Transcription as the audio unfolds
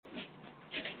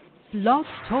Blog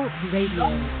Talk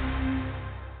Radio.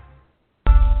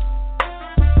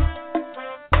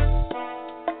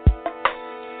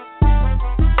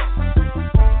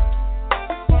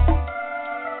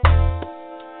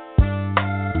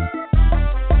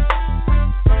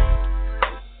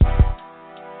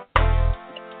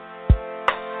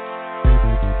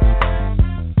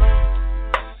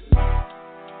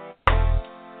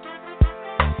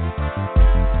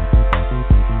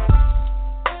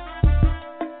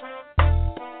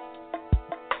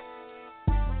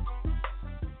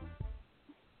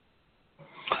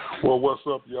 Well, what's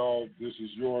up, y'all? This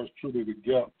is yours truly, the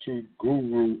Gap Tooth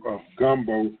Guru of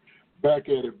Gumbo, back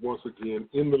at it once again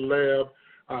in the lab.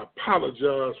 I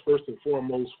apologize first and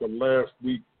foremost for last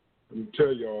week. Let me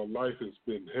tell y'all, life has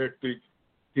been hectic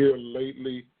here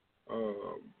lately.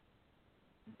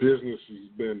 Business has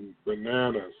been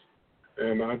bananas,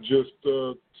 and I just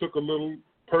took a little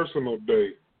personal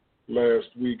day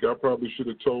last week. I probably should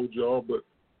have told y'all, but,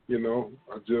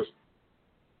 I just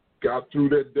got through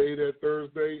that day, that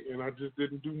Thursday, and I just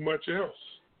didn't do much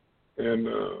else. And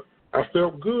I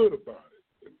felt good about it.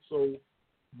 And so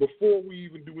before we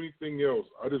even do anything else,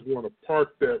 I just want to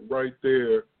park that right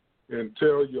there and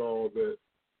tell y'all that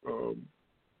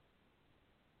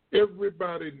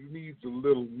everybody needs a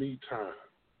little me time.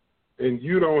 And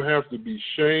you don't have to be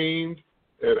shamed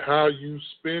at how you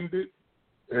spend it.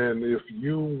 And if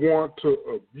you want to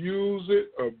abuse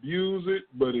it, abuse it.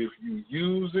 But if you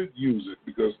use it.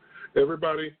 Because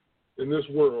everybody in this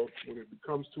world, when it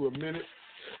comes to a minute,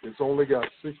 it's only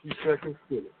got 60 seconds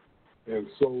in it. And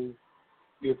so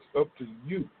it's up to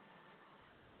you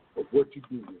of what you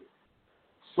do with it.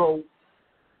 So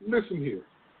listen here.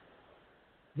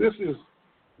 This is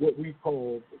what we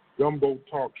call the Gumbo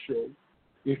Talk Show.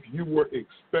 If you were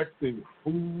expecting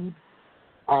food,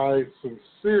 I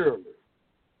sincerely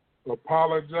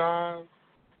apologize,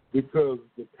 because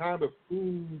the kind of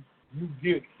food you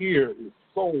get here is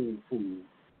soul food.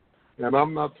 And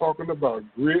I'm not talking about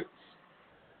grits,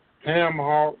 ham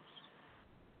hocks,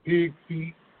 pig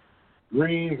feet,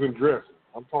 greens, and dressing.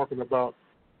 I'm talking about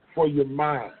for your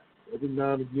mind. Every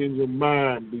now and again, your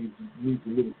mind needs a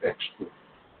little extra.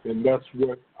 And that's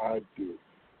what I do.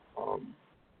 I'm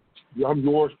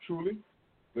yours truly,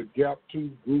 the Gap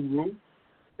Tooth Guru.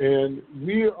 And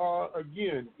we are,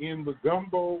 again, in the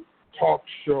Gumbo Talk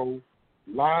Show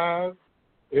live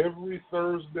every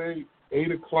Thursday,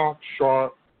 8 o'clock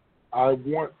sharp. I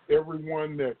want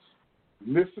everyone that's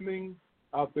listening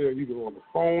out there, either on the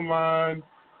phone line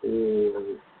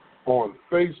or on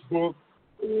Facebook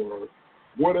or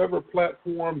whatever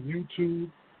platform,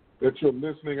 YouTube, that you're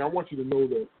listening, I want you to know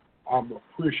that I'm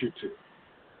appreciative,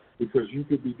 because you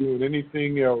could be doing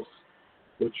anything else,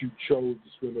 but you chose to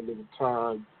spend a little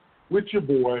time with your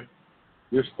boy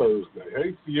this Thursday.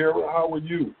 Hey, Sierra, how are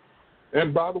you?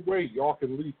 And by the way, y'all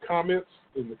can leave comments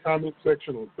in the comment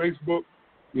section on Facebook.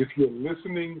 If you're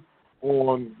listening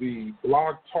on the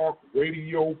Blog Talk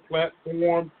Radio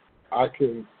platform, I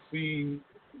can see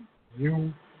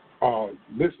you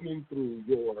listening through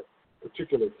your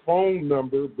particular phone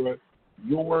number, but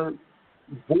your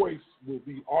voice will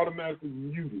be automatically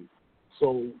muted.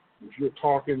 So if you're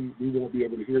talking, we won't be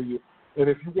able to hear you. And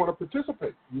if you want to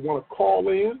participate, you want to call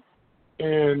in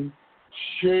and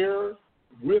share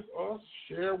with us,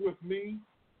 share with me,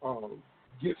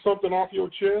 get something off your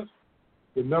chest,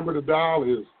 the number to dial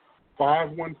is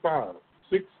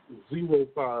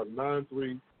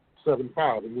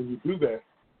 515-605-9375. And when you do that,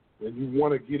 and you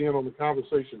want to get in on the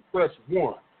conversation, press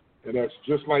 1. And that's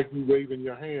just like you waving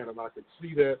your hand, and I can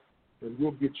see that, and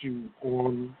we'll get you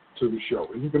on to the show.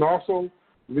 And you can also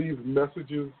leave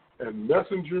messages and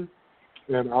Messenger,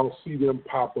 and I'll see them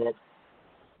pop up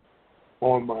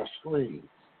on my screen.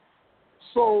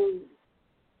 So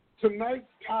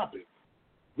tonight's topic,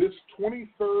 this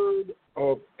 23rd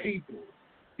of April,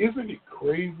 isn't it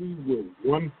crazy? We're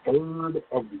 1/3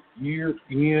 of the year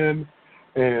in,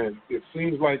 and it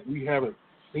seems like we haven't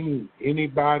seen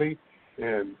anybody,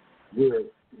 and we're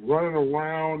running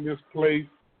around this place.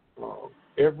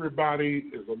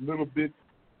 Everybody is a little bit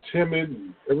timid,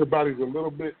 and everybody's a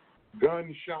little bit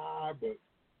gun shy, but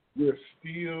we're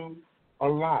still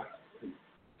alive. And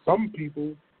some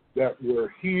people that were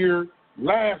here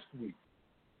last week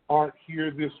aren't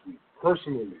here this week.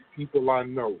 Personally, people I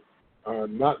know,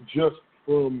 not just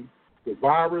from the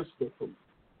virus, but from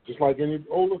just like any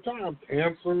older time,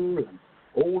 cancer and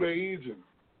old age and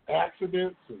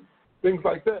accidents and things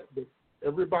like that. But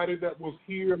everybody that was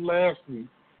here last week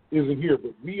isn't here,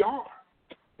 but we are.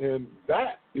 And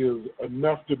that is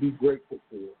enough to be grateful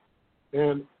for.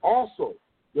 And also,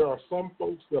 there are some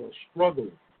folks that are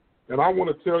struggling And I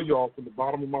want to tell y'all from the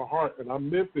bottom of my heart, and I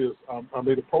meant this, I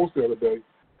made a post the other day.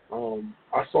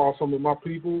 I saw some of my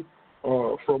people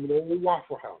from an old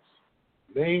Waffle House.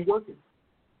 They ain't working.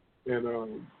 And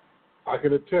I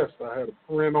can attest, I had a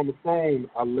friend on the phone,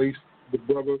 I laced the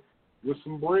brother with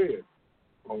some bread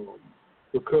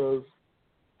because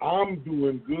I'm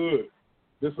doing good.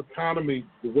 This economy,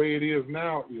 the way it is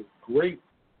now, is great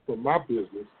for my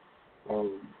business,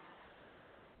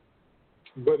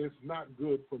 but it's not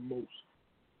good for most.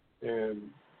 And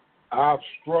I've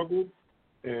struggled,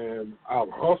 and I've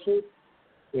hustled,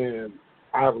 and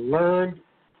I've learned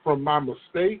from my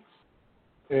mistakes,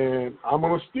 and I'm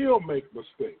going to still make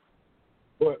mistakes.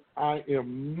 But I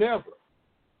am never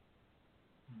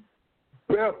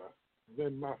better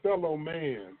than my fellow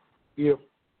man if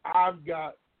I've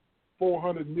got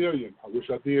 $400 million. I wish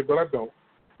I did, but I don't.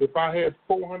 If I had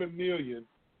 $400 million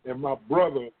and my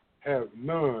brother has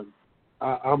none,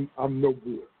 I'm no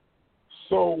good.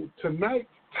 So tonight's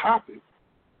topic,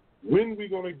 when we're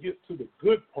going to get to the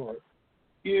good part,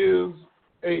 is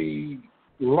a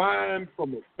line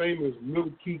from a famous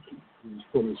Little Kiki, who's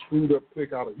from the Screwed Up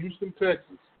Click out of Houston,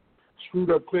 Texas.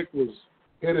 Screwed Up Click was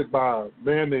headed by a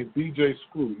man named DJ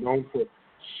Screw, known for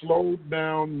slowed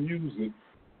down music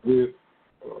with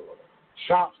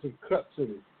chops and cuts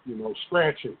in it,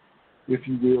 scratching, if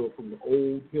you will, from the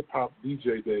old hip-hop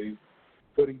DJ days.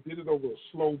 But he did it over a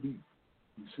slow beat.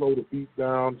 He slowed the beat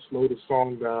down, slowed the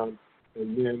song down,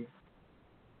 and then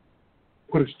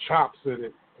put his chops in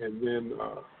it, and then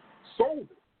sold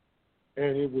it.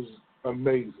 And it was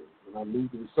amazing. And I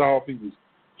moved to the South. He was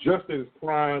just in his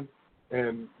prime.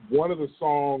 And one of the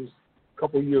songs a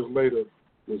couple of years later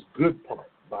was Good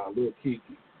Part by Lil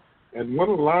Kiki. And one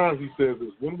of the lines he says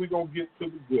is, when we going to get to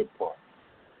the good part?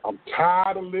 I'm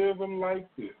tired of living like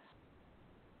this.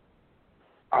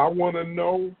 I want to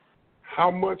know how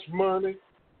much money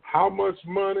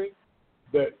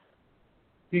that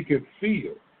he can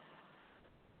feel.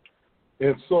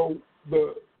 And so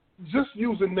just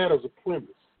using that as a premise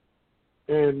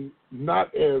and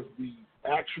not as the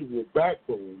actual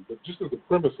backbone, but just as a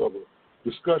premise of a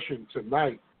discussion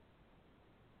tonight,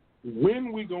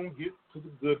 when we going to get to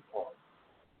the good part,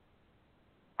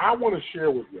 I want to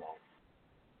share with y'all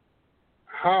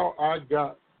how I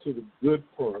got to the good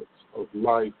parts of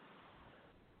life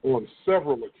on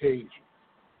several occasions.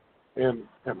 And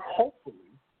hopefully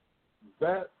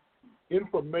that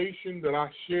information that I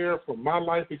share from my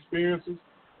life experiences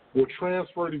will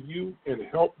transfer to you and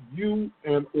help you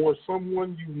and or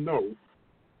someone you know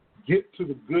get to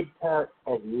the good part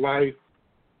of life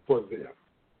for them.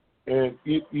 And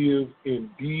it is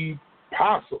indeed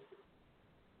possible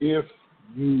if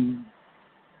you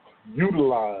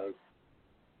utilize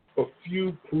a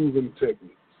few proven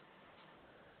techniques.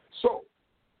 So,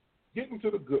 getting to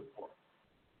the good part.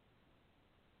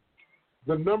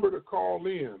 The number to call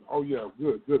in,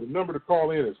 good. The number to call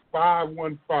in is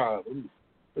 515.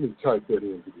 Let me type that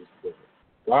into this thing.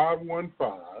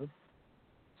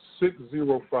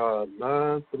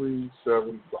 515-605-9375.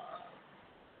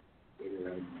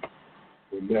 And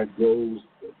when that goes,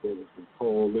 that brother can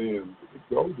call in. It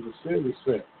goes to the sender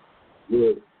set.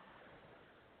 Good.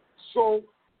 So,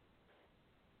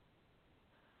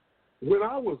 when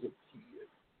I was a kid,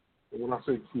 and when I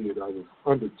say kid, I was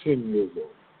under 10 years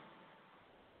old,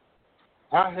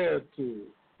 I had to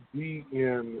be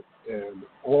in an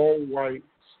all-white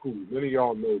school. Many of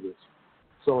y'all know this.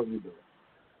 Some of you don't.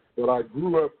 But I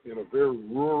grew up in a very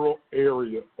rural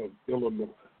area of Illinois.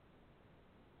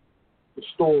 The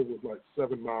store was like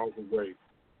 7 miles away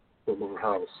from our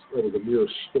house. It was the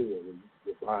nearest store when you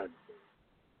were buying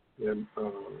things.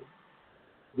 And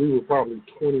we were probably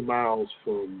 20 miles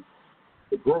from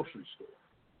the grocery store.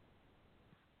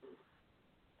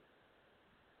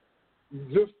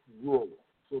 Just rural.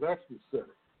 So that's the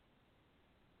setting.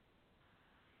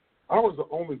 I was the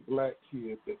only black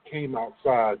kid that came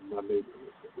outside in my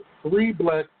neighborhood. There were 3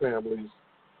 black families.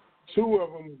 2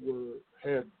 of them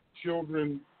had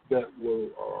children that were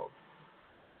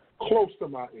close to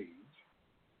my age.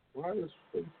 Why is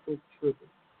Facebook tripping?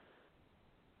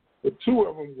 The 2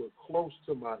 of them were close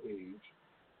to my age,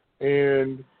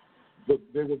 and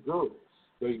they were girls.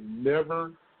 They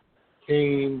never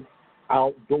came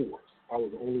outdoors. I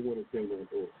was the only one that came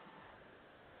outdoors.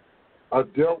 I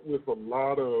dealt with a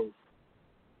lot of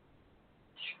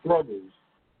struggles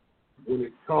when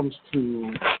it comes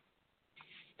to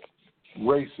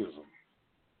racism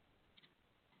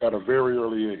at a very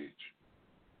early age.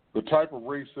 The type of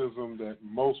racism that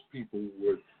most people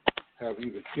would have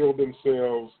either killed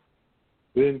themselves,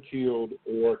 been killed,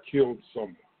 or killed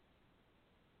someone.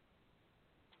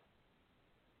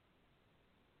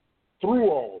 Through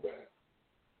all that,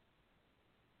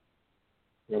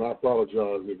 And I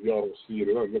apologize if y'all don't see it.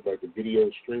 It doesn't look like the video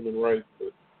is streaming right,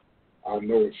 but I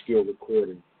know it's still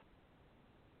recording.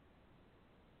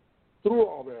 Through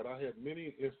all that, I had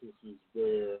many instances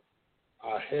where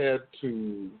I had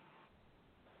to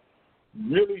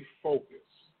really focus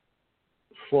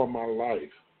for my life.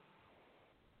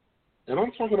 And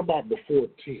I'm talking about before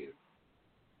 10.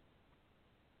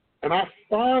 And I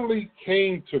finally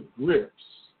came to grips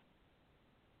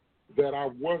that I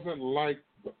wasn't like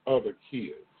the other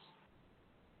kids.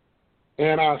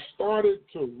 And I started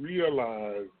to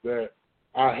realize that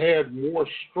I had more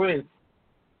strength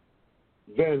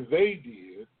than they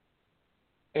did,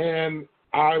 and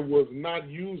I was not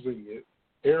using it,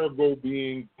 ergo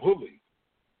being bullied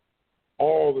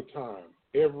all the time,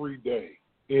 every day,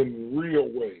 in real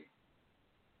ways.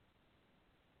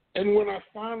 And when I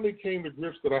finally came to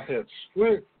grips that I had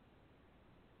strength,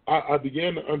 I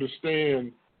began to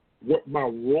understand what my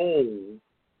role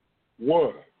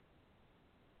was.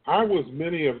 I was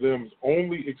many of them's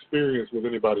only experience with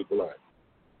anybody black.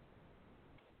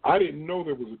 I didn't know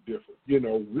there was a difference,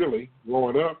 really,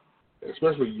 growing up,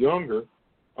 especially younger,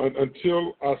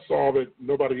 until I saw that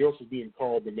nobody else was being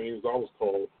called the names I was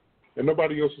called, and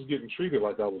nobody else was getting treated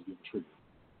like I was getting treated.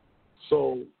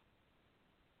 So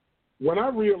when I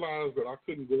realized that I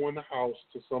couldn't go in the house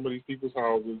to some of these people's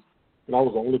houses, and I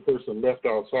was the only person left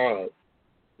outside,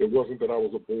 it wasn't that I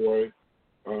was a boy.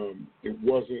 It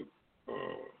wasn't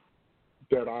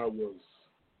that I was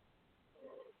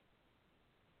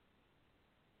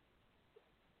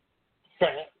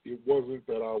fat. It wasn't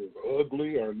that I was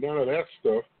ugly or none of that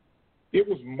stuff. It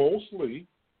was mostly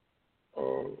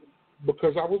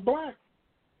because I was black.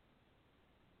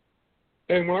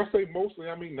 And when I say mostly,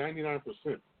 I mean 99%.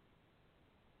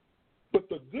 But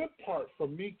the good part for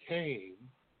me came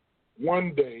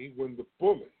one day when the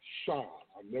bully, Sean,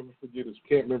 I'll never forget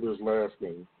can't remember his last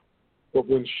name, but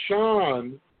when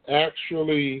Sean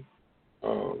actually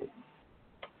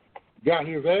got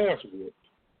his ass whipped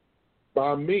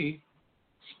by me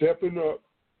stepping up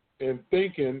and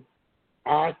thinking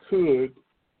I could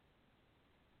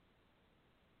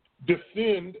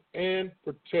defend and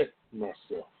protect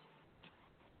myself.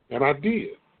 And I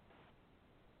did.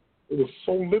 It was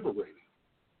so liberating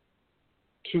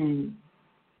to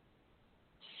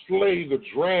slay the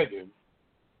dragon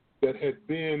that had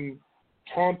been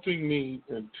taunting me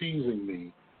and teasing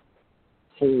me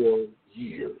for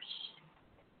years.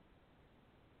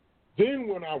 Then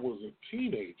when I was a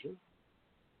teenager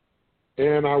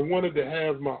and I wanted to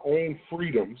have my own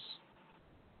freedoms,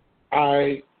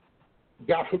 I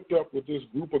got hooked up with this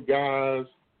group of guys,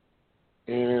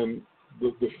 and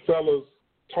the fellas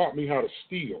taught me how to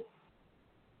steal.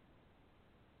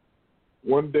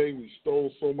 One day we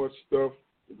stole so much stuff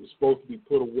that was supposed to be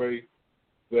put away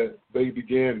that they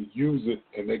began to use it,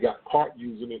 and they got caught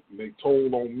using it, and they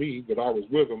told on me that I was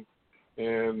with them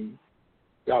and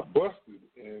got busted.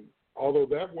 And although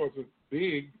that wasn't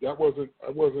big, it was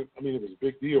a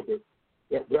big deal, but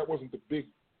that wasn't the big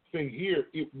thing here.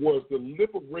 It was the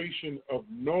liberation of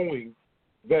knowing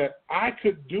that I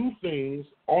could do things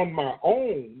on my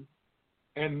own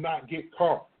and not get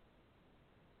caught.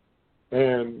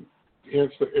 And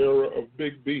hence the era of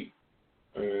Big B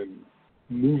and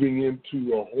moving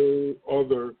into a whole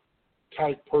other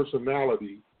type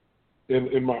personality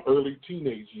in my early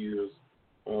teenage years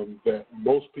that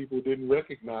most people didn't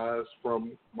recognize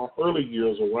from my early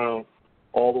years around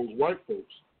all those white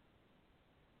folks.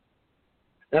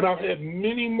 And I've had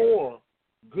many more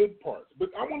good parts, but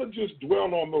I want to just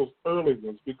dwell on those early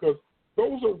ones because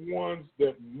those are ones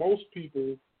that most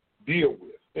people deal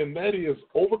with, and that is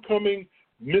overcoming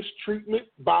mistreatment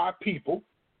by people,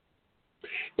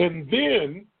 and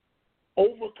then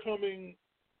overcoming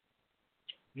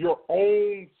your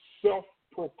own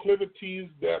self-proclivities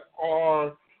that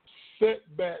are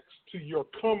setbacks to your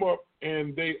come up,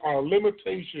 and they are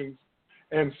limitations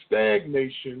and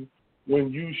stagnation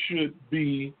when you should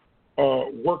be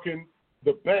working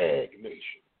the bag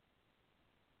nation.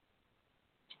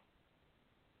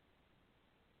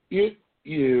 It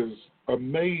is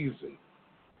amazing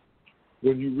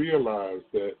when you realize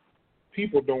that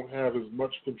people don't have as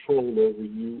much control over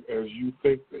you as you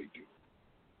think they do.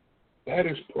 That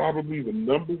is probably the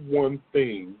number one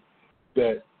thing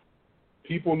that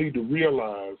people need to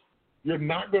realize. You're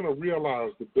not going to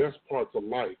realize the best parts of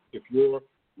life if you're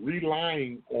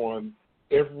relying on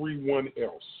everyone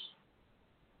else.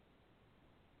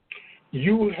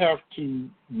 You have to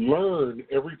learn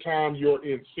every time you're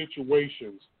in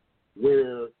situations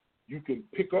where you can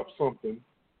pick up something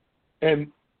and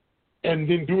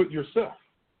then do it yourself.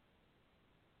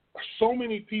 So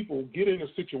many people get into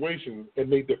situations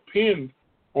and they depend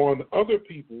on other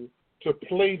people to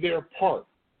play their part,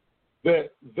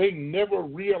 that they never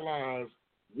realize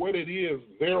what it is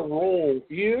their role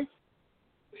is.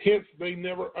 Hence, they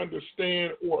never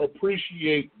understand or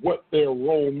appreciate what their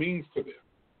role means to them.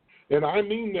 And I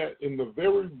mean that in the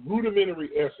very rudimentary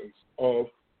essence of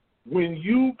when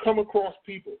you come across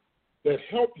people that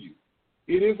help you,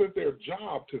 it isn't their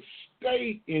job to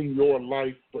stay in your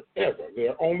life forever.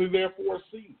 They're only there for a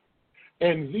season.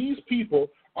 And these people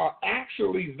are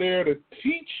actually there to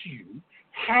teach you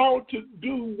how to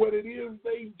do what it is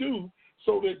they do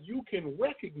so that you can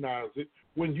recognize it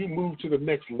when you move to the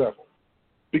next level.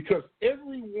 Because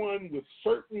everyone with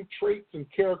certain traits and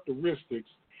characteristics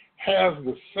has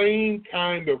the same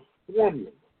kind of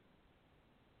formula.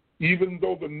 Even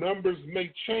though the numbers may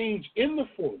change in the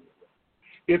formula,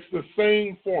 it's the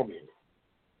same formula.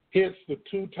 Hence the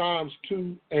 2 times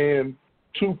 2 and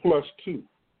 2 plus 2.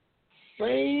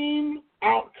 Same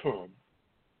outcome,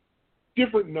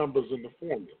 different numbers in the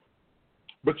formula.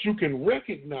 But you can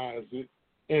recognize it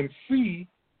and see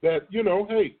that,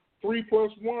 hey, 3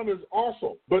 plus 1 is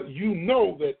also. But you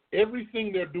know that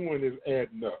everything they're doing is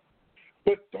adding up.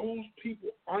 But those people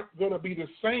aren't going to be the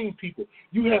same people.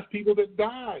 You have people that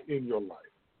die in your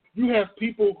life. You have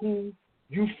people who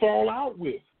you fall out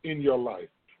with in your life.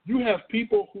 You have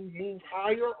people who move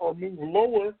higher or move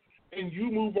lower, and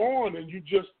you move on, and you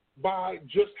by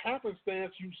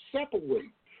happenstance, you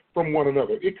separate from one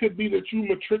another. It could be that you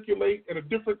matriculate at a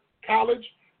different college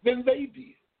than they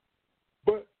did.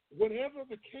 But whatever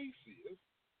the case is,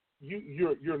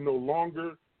 you're no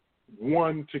longer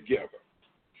one together.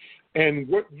 And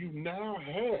what you now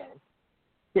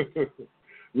have,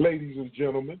 ladies and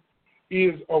gentlemen,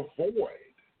 is a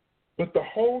void. But the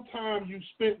whole time you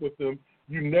spent with them,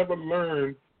 you never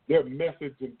learned their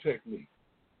methods and techniques.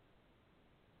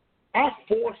 I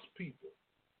force people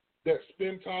that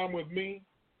spend time with me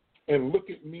and look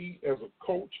at me as a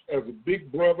coach, as a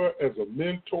big brother, as a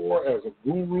mentor, as a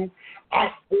guru.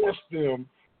 I force them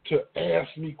to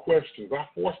ask me questions. I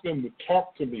force them to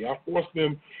talk to me. I force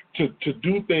them to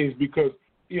do things, because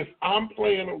if I'm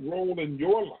playing a role in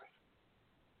your life,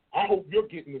 I hope you're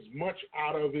getting as much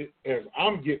out of it as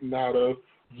I'm getting out of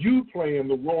you playing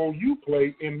the role you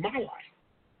play in my life.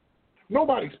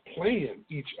 Nobody's playing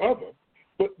each other,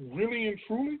 but really and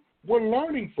truly, we're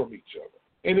learning from each other.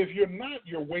 And if you're not,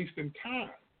 you're wasting time.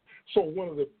 So one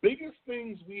of the biggest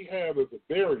things we have as a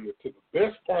barrier to the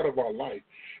best part of our life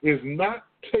is not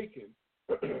taking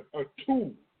a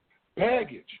tool,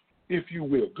 baggage, if you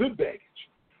will, good baggage,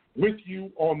 with you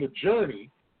on the journey,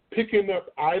 picking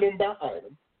up item by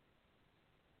item,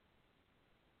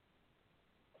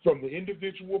 from the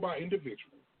individual by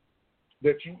individual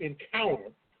that you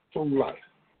encounter through life.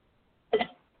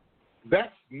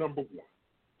 That's number one.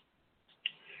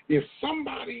 If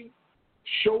somebody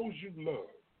shows you love,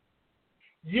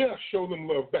 show them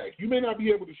love back. You may not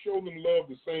be able to show them love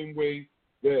the same way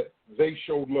that they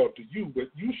showed love to you,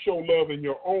 but you show love in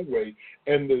your own way,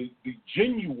 and the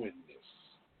genuineness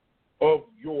of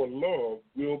your love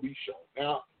will be shown.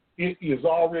 Now, it is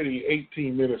already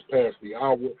 18 minutes past the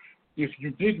hour. If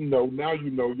you didn't know, now you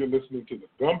know. You're listening to the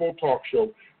Gumbo Talk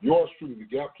Show. Yours truly, the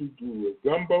Gap Tooth Guru of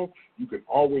Gumbo. You can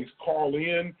always call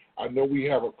in. I know we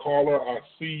have a caller. I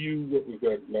see you. What was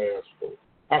that last for?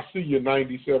 I see you,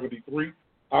 9073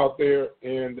 out there,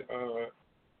 and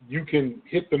you can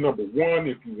hit the number 1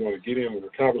 if you want to get in on the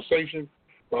conversation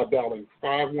by dialing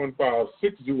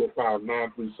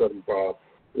 515-605-9375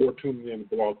 or tuning in to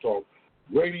Blog Talk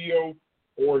Radio,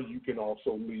 or you can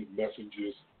also leave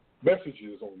messages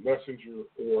on Messenger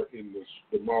or in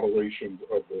the moderation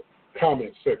of the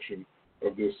comment section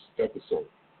of this episode.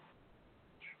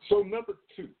 So number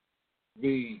 2,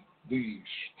 the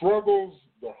struggles,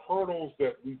 the hurdles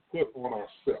that we put on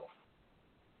ourselves.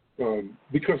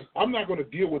 Because I'm not going to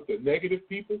deal with the negative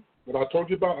people that I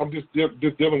told you about. I'm just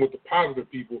dealing with the positive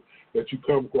people that you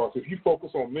come across. If you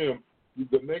focus on them,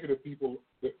 the negative people,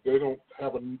 they don't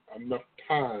have enough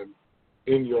time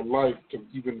in your life to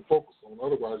even focus on.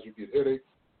 Otherwise, you get headaches,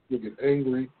 you get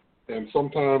angry, and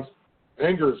sometimes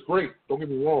anger is great. Don't get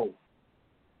me wrong,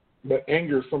 but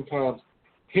anger sometimes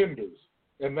hinders,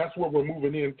 and that's what we're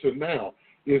moving into now,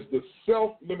 is the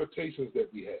self-limitations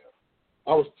that we have.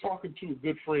 I was talking to a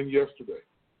good friend yesterday,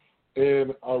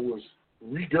 and I was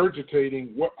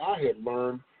regurgitating what I had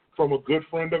learned from a good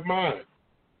friend of mine,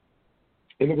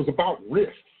 and it was about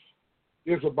risks.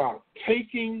 It's about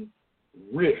taking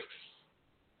risks.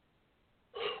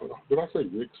 Did I say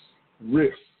risks?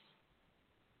 Risks.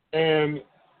 And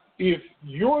if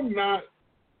you're not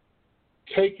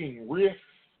taking risks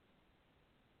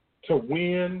to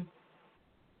win,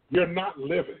 you're not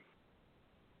living.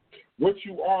 What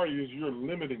you are is you're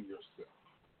limiting yourself.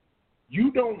 You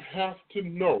don't have to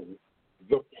know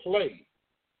the play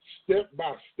step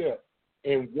by step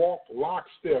and walk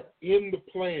lockstep in the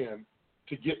plan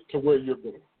to get to where you're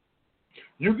going.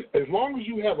 As long as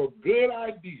you have a good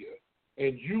idea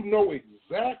and you know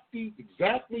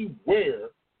exactly where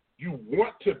you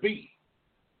want to be,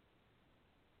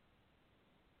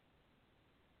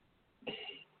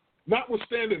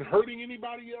 notwithstanding hurting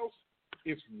anybody else,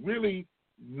 it's really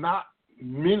not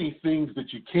many things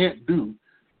that you can't do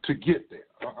to get there.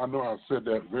 I know I said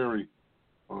that very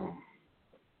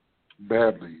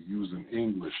badly using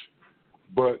English,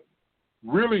 but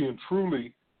really and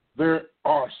truly, there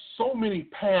are so many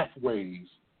pathways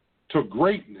to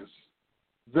greatness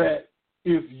that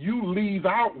if you leave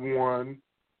out one,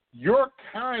 you're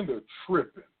kind of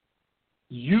tripping.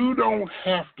 You don't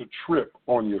have to trip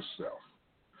on yourself.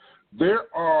 There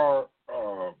are,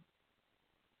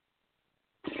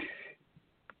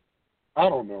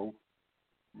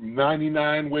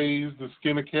 99 ways to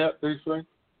skin a cat, they say.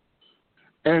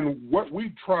 And what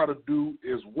we try to do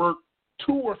is work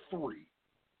 2 or 3.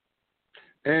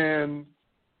 And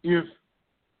if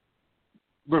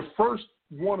the first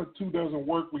 1 or 2 doesn't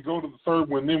work, we go to the third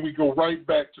one, then we go right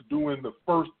back to doing the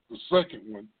second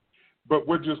one, but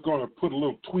we're just going to put a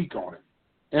little tweak on it.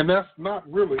 And that's not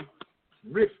really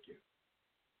risking.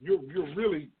 You're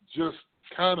really just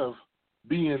kind of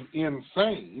being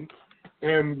insane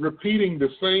and repeating the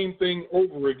same thing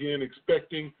over again,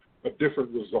 expecting a different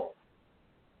result.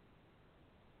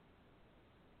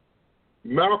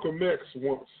 Malcolm X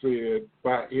once said,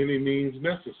 by any means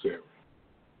necessary.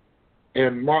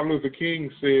 And Martin Luther King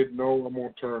said, no, I'm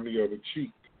going to turn the other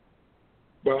cheek.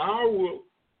 But I will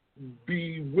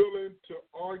be willing to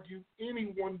argue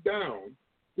anyone down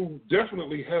who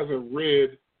definitely hasn't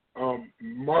read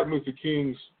Martin Luther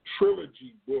King's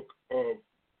trilogy book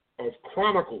of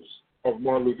Chronicles of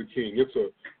Martin Luther King. It's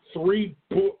a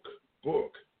 3-book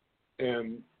book,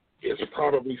 and it's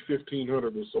probably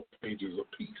 1,500 or so pages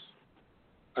a piece.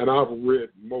 And I've read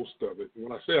most of it.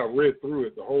 When I say I've read through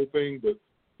it, the whole thing, but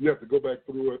you have to go back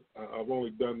through it. I've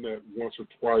only done that once or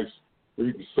twice,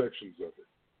 reading sections of it.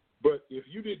 But if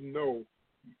you didn't know,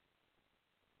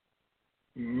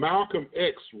 Malcolm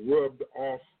X rubbed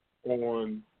off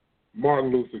on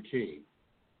Martin Luther King.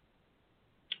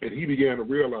 And he began to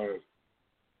realize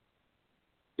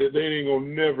that they ain't going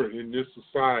to never, in this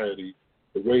society,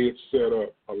 the way it's set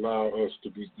up, allow us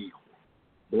to be equal,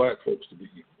 black folks to be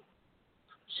equal.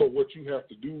 So what you have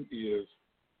to do is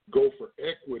go for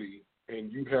equity,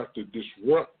 and you have to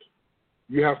disrupt.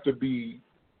 You have to be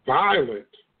violent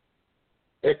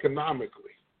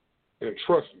economically. And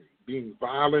trust me, being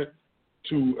violent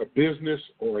to a business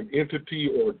or an entity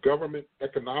or a government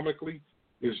economically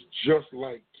is just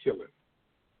like killing.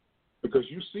 Because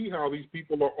you see how these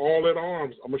people are all at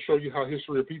arms. I'm going to show you how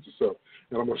history repeats itself.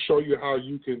 And I'm going to show you how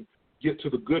you can get to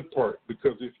the good part.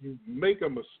 Because if you make a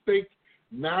mistake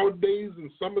nowadays in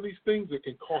some of these things, it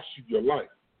can cost you your life.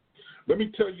 Let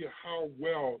me tell you how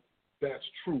well that's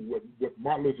true, what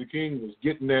Martin Luther King was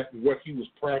getting at and what he was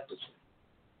practicing.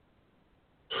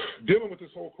 Dealing with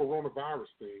this whole coronavirus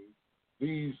thing,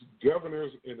 these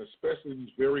governors, and especially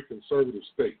these very conservative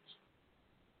states,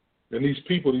 and these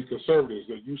people, these conservatives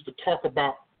that used to talk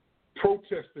about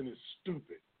protesting is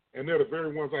stupid, and they're the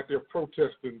very ones out there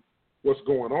protesting what's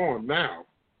going on now.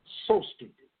 So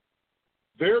stupid.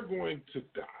 They're going to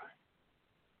die,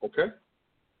 okay?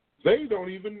 They don't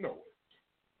even know it.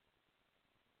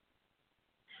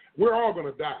 We're all going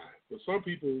to die, but some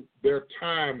people, their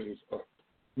time is up.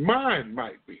 Mine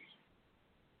might be.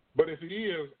 But if it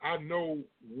is, I know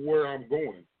where I'm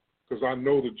going because I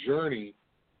know the journey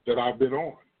that I've been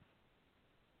on.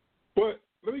 But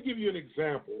let me give you an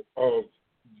example of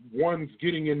ones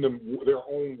getting in their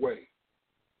own way.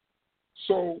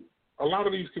 So a lot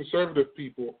of these conservative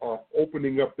people are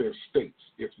opening up their states,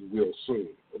 if you will, soon.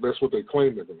 That's what they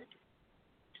claim they're going to do.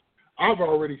 I've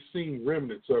already seen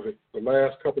remnants of it the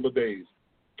last couple of days.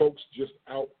 Folks just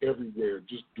out everywhere,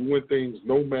 just doing things,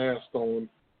 no mask on,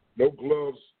 no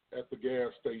gloves at the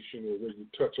gas station or where you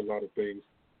touch a lot of things.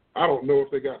 I don't know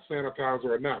if they got sanitizer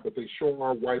or not, but they sure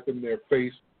are wiping their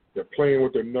face. They're playing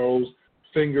with their nose,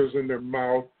 fingers in their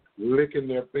mouth, licking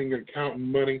their finger,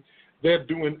 counting money. They're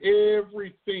doing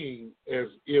everything as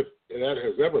if that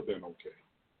has ever been okay.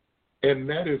 And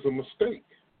that is a mistake.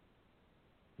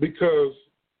 Because,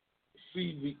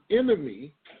 see, the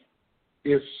enemy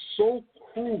is so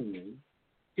cruel,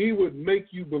 he would make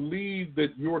you believe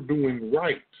that you're doing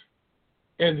right.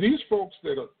 And these folks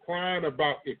that are crying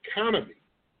about economy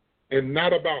and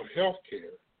not about health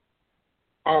care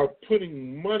are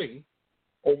putting money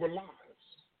over lives.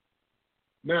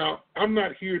 Now, I'm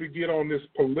not here to get on this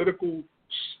political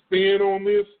spin on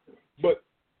this, but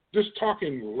just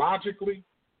talking logically,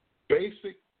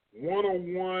 basic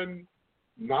 101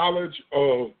 knowledge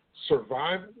of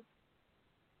survival.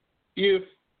 If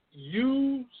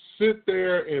you sit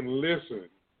there and listen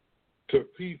to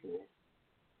people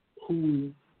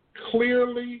who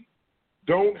clearly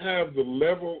don't have the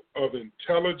level of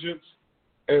intelligence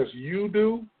as you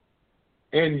do,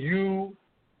 and you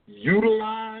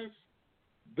utilize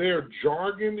their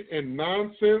jargon and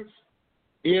nonsense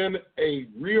in a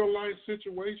real life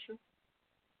situation,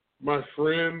 my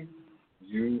friend,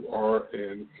 you are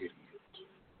an idiot.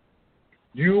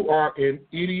 You are an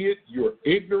idiot, you're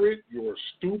ignorant, you're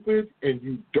stupid, and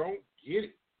you don't get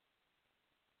it.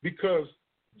 Because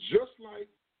just like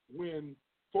when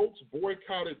folks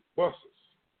boycotted buses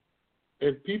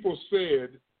and people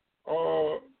said,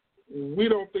 we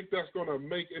don't think that's going to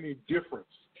make any difference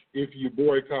if you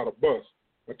boycott a bus,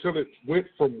 until it went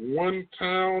from one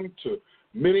town to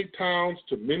many towns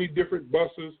to many different bus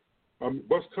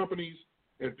companies,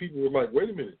 and people were like, wait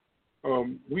a minute,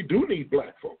 we do need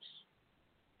black folks.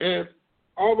 And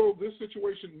although this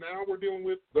situation now we're dealing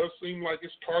with does seem like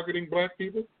it's targeting black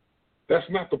people, that's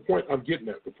not the point I'm getting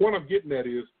at. The point I'm getting at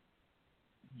is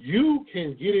you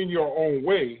can get in your own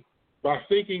way by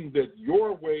thinking that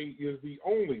your way is the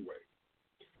only way.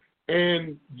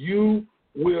 And you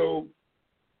will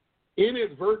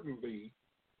inadvertently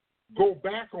go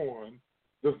back on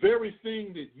the very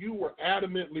thing that you were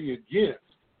adamantly against,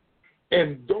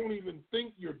 and don't even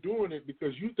think you're doing it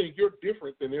because you think you're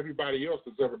different than everybody else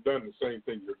that's ever done the same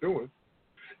thing you're doing.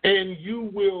 And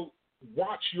you will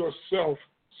watch yourself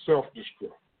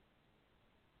self-destruct.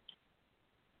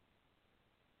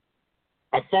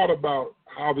 I thought about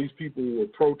how these people were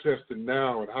protesting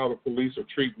now and how the police are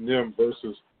treating them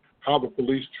versus how the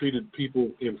police treated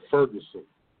people in Ferguson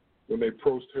when they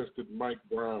protested Mike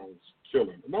Brown's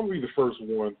killing. And I'm going to be the first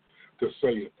one to say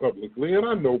it publicly, and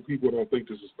I know people don't think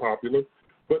this is popular,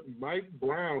 but Mike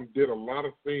Brown did a lot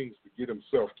of things to get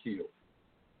himself killed.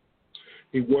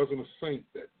 He wasn't a saint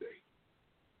that day.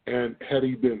 And had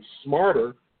he been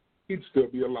smarter, he'd still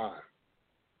be alive.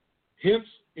 Hence,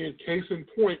 in case in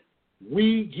point,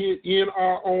 we get in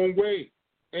our own way.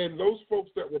 And those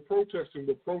folks that were protesting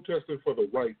for the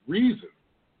right reason.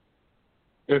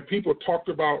 And people talked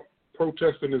about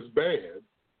protesting as bad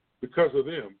because of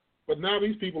them. But now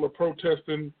these people are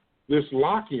protesting this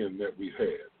lock-in that we've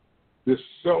had, this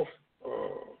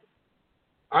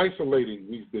self-isolating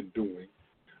we've been doing,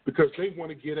 because they want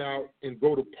to get out and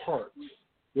go to parks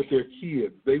with their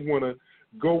kids. They want to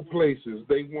go places.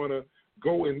 They want to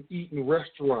go and eat in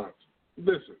restaurants.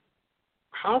 Listen,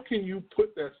 how can you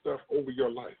put that stuff over your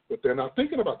life? But they're not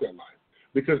thinking about their life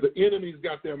because the enemy's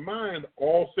got their mind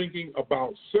all thinking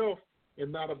about self and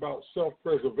not about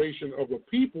self-preservation of the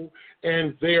people,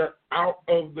 and they're out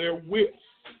of their wits.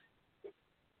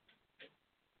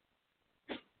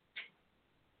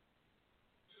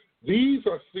 These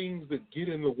are things that get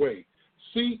in the way.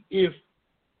 See, if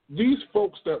these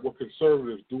folks that were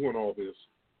conservatives doing all this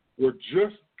were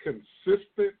just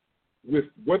consistent with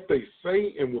what they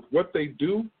say and with what they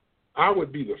do, I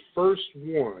would be the first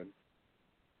one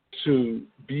to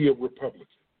be a Republican.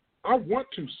 I want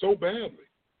to so badly.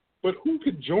 But who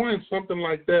could join something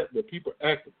like that where people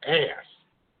act ass?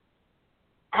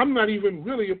 I'm not even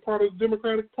really a part of the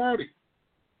Democratic Party.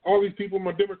 All these people,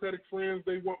 my Democratic friends,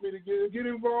 they want me to get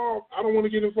involved. I don't want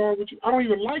to get involved with you. I don't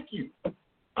even like you.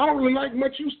 I don't really like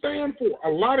what you stand for.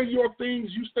 A lot of your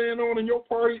things you stand on in your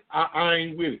party, I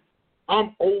ain't with it.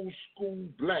 I'm old school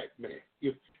black man.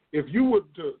 If you were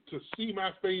to see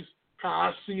my face, how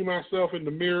I see myself in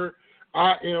the mirror,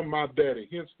 I am my daddy.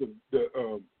 Hence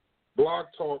the Blog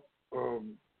Talk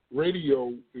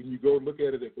radio, and you go look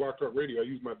at it at Blog Talk Radio, I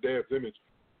use my dad's image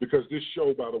because this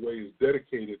show, by the way, is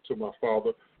dedicated to my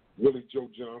father, Willie Joe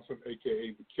Johnson,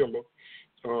 a.k.a. The Killer,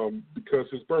 because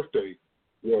his birthday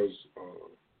was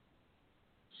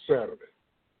Saturday.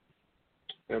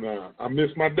 And I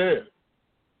miss my dad.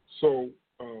 So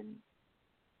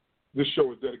this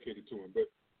show is dedicated to him.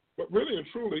 But really and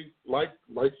truly, like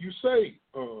you say,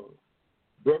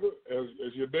 brother,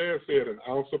 as your dad said, an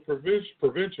ounce of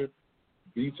prevention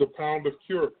beats a pound of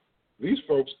cure. These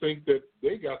folks think that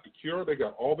they got the cure, they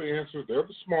got all the answers, they're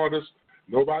the smartest,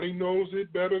 nobody knows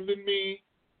it better than me.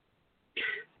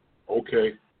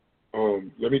 Okay,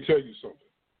 let me tell you something.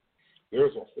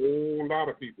 There's a whole lot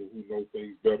of people who know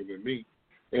things better than me,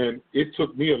 and it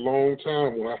took me a long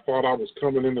time when I thought I was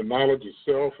coming into knowledge of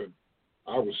self, and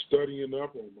I was studying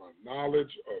up on my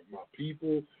knowledge of my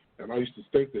people, and I used to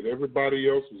think that everybody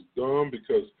else was dumb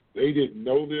because they didn't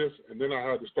know this, and then I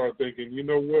had to start thinking, you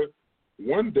know what?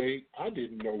 one day I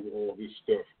didn't know all this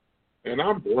stuff, and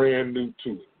I'm brand new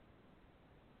to it.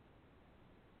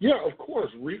 Yeah, of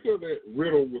course, Rika, that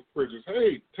riddle with privileges.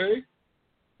 Hey, Tay,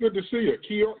 good to see you.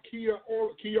 Kia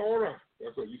ora.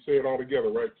 That's what you say it all together,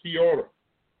 right? Kia ora.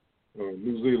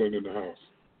 New Zealand in the house.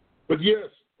 But yes,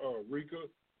 Rika,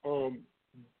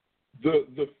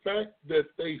 the fact that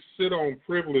they sit on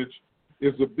privilege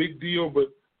is a big deal.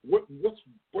 But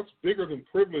what's bigger than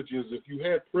privilege is if you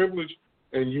had privilege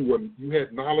and you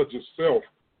had knowledge of self.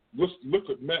 Look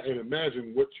at and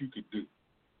imagine what you could do.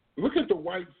 Look at the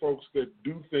white folks that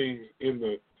do things in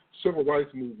the civil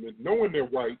rights movement, knowing they're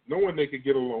white, knowing they could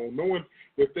get along, knowing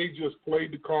if they just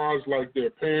played the cards like their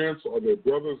parents or their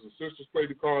brothers and sisters played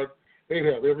the cards, they'd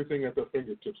have everything at their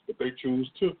fingertips. But they choose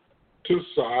to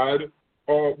side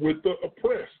with the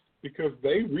oppressed because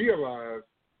they realize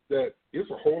that it's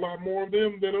a whole lot more of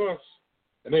them than us.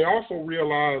 And they also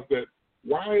realize that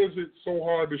why is it so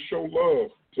hard to show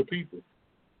love to people?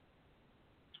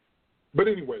 But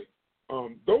anyway,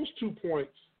 those 2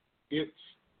 points, it's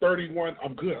 31.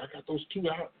 I'm good. I got those 2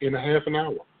 out in a half an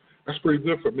hour. That's pretty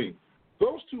good for me.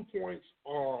 Those 2 points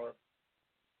are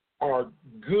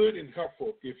good and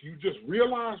helpful if you just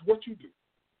realize what you do.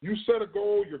 You set a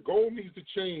goal. Your goal needs to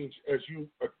change as you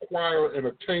acquire and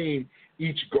attain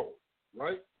each goal,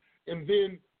 right? And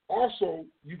then also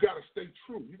you got to stay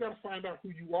true. You got to find out who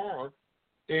you are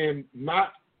and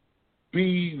not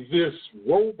be this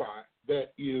robot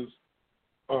that is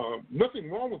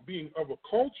nothing wrong with being of a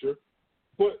culture,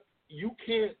 but you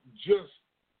can't just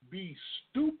be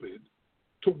stupid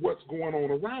to what's going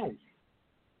on around you.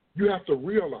 You have to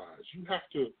realize, you have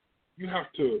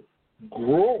to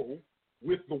grow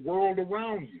with the world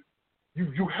around you.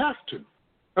 You have to.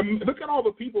 I mean, look at all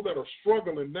the people that are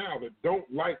struggling now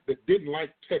that didn't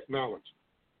like technology.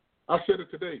 I said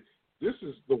it today.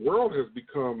 The world has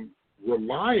become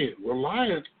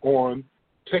reliant on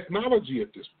technology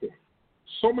at this point.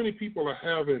 So many people are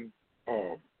having,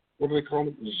 what do they call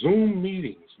them? Zoom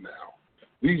meetings now.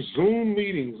 These Zoom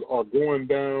meetings are going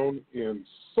down in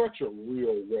such a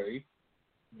real way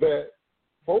that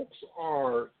folks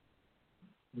are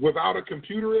without a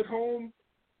computer at home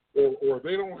or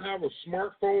they don't have a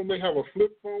smartphone, they have a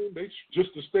flip phone,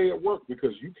 just to stay at work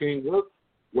because you can't work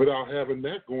without having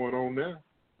that going on now.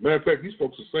 Matter of fact, these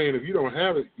folks are saying if you don't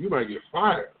have it, you might get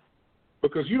fired.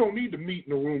 Because you don't need to meet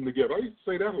in a room together. I used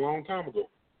to say that a long time ago.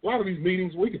 A lot of these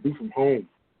meetings we could do from home.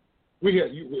 I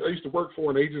used to work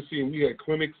for an agency, and we had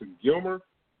clinics in Gilmer,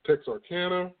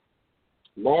 Texarkana,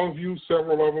 Longview,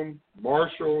 several of them,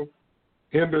 Marshall,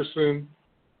 Henderson,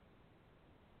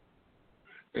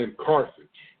 and Carthage.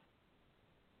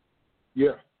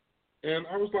 Yeah. And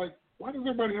I was like, why does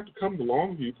everybody have to come to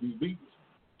Longview for these meetings?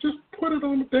 Just put it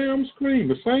on the damn screen.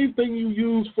 The same thing you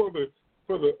use for the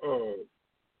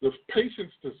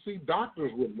patients to see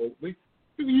doctors remotely,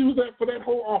 you can use that for that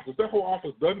whole office. That whole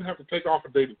office doesn't have to take off a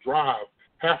day to drive,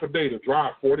 half a day to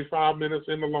drive 45 minutes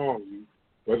in the Longview,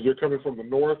 whether you're coming from the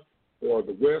north or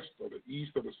the west or the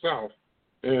east or the south.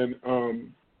 And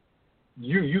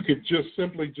you could just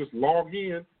simply just log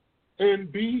in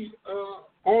and be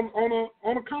on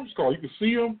a conference call. You can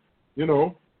see them,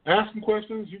 ask them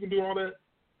questions. You can do all that.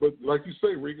 But like you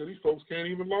say, Rika, these folks can't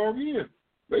even log in.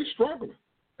 They struggling.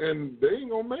 And they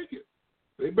ain't going to make it.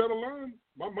 They better learn.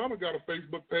 My mama got a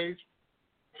Facebook page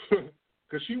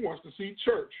because she wants to see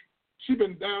church. She's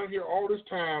been down here all this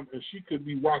time, and she could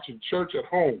be watching church at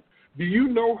home. Do you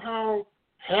know how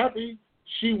happy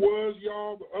she was,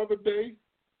 y'all, the other day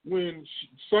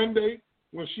Sunday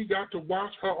when she got to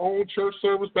watch her own church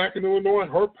service back in Illinois,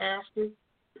 her pastor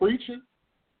preaching?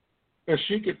 And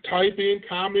she could type in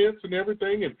comments and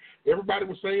everything, and everybody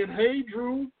was saying, hey,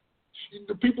 Drew.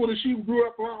 The people that she grew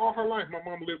up around all her life. My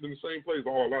mom lived in the same place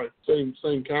all her life,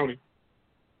 same county,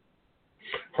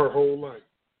 her whole life.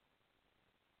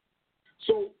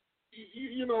 So,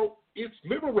 it's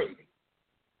liberating.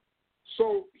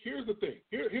 So here's the thing.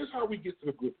 Here's how we get to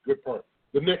the good part,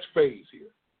 the next phase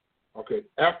here. Okay,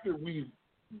 after we've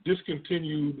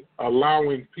discontinued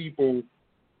allowing people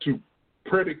to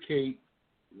predicate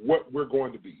what we're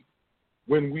going to be,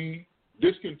 when we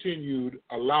discontinued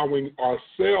allowing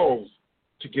ourselves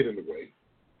to get in the way,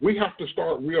 we have to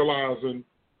start realizing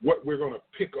what we're going to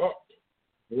pick up.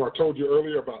 When I told you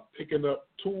earlier about picking up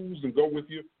tools and go with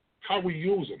you, how we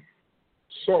use them.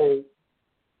 So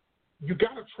you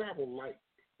got to travel light,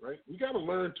 right? You got to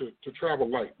learn to travel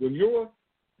light. When you're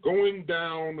going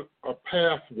down a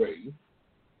pathway,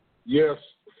 yes,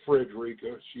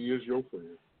 Frederica, she is your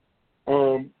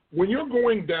friend. When you're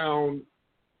going down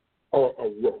a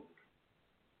road,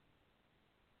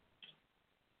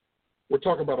 we're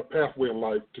talking about a pathway in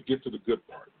life to get to the good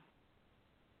part.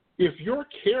 if you're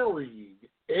carrying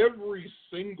every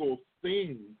single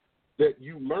thing that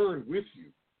you learn with you,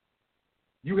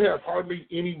 you have hardly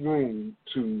any room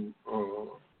to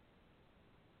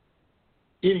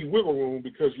any wiggle room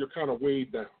because you're kind of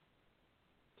weighed down.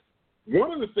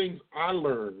 One of the things I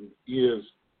learned is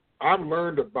I've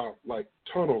learned about like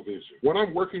tunnel vision. When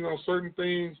I'm working on certain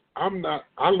things,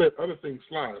 I let other things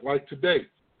slide. Like today,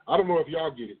 I don't know if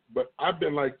y'all get it, but I've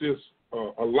been like this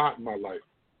a lot in my life.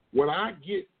 When I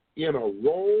get in a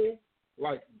role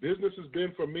like business has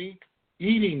been for me,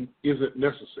 eating isn't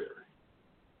necessary.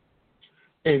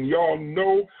 And y'all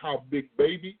know how Big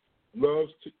Baby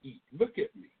loves to eat. Look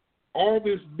at me. All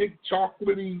this big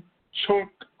chocolatey,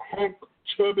 hunk,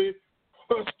 chubby,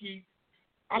 husky,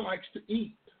 I likes to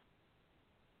eat.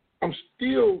 I'm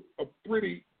still a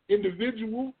pretty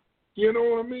individual, you know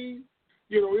what I mean?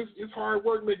 You know, it's hard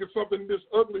work making something this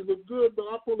ugly look good, but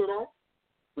I pull it off.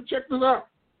 But check this out.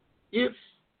 It's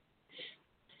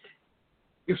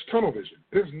tunnel vision.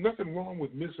 There's nothing wrong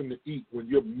with missing to eat when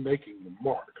you're making the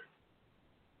mark.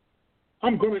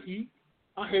 I'm gonna eat.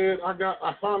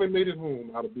 I finally made it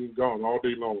home out of being gone all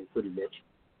day long, pretty much.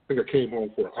 I think I came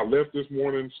home I left this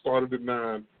morning, started at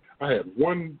 9. I had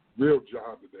one real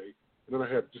job today, and then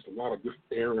I had just a lot of different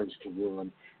errands to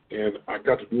run, and I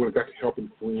got to doing it, got to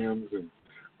helping friends and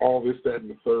all this, that, and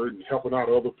the third, and helping out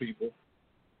other people,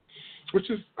 which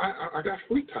is, I got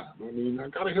free time. I mean, I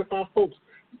got to help out folks.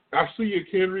 I see you,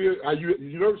 Kendria.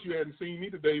 You notice you hadn't seen me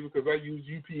today because I used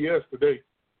UPS today.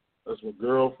 That's my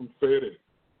girl from FedEx.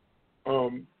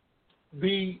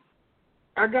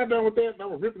 I got done with that, and I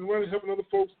was ripping and running, helping other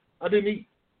folks. I didn't eat.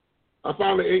 I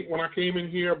finally ate when I came in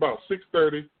here about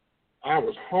 6:30. I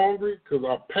was hungry because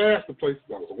I passed the place.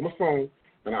 I was on the phone,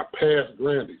 and I passed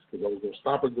Grandy's because I was going to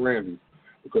stop at Grandy's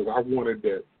because I wanted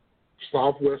that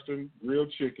Southwestern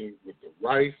grilled chicken with the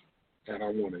rice, and I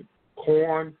wanted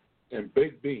corn and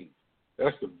baked beans.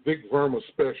 That's the Vic Verma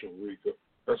special, Rika.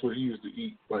 That's what he used to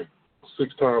eat like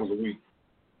 6 times a week.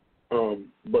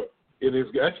 But it is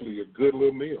actually a good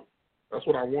little meal. That's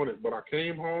what I wanted. But I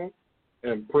came home,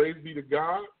 and praise be to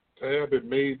God, Tab had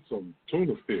made some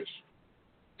tuna fish.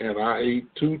 And I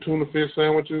ate 2 tuna fish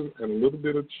sandwiches and a little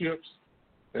bit of chips,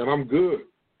 and I'm good.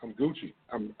 I'm Gucci.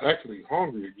 I'm actually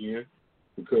hungry again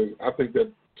because I think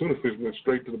that tuna fish went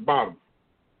straight to the bottom.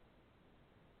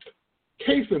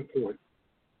 Case in point,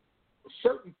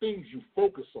 certain things you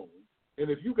focus on, and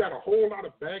if you got a whole lot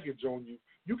of baggage on you,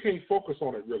 you can't focus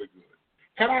on it really good.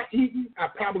 Had I eaten, I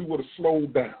probably would have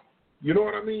slowed down. You know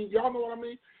what I mean? Y'all know what I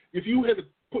mean? If you had to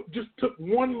took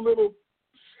one little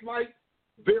slight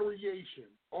variation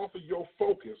off of your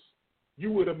focus,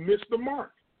 you would have missed the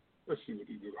mark. Let's see what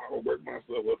he did. I'll work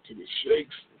myself up to the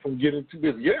shakes from getting too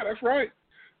busy. Yeah, that's right.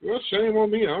 Well, shame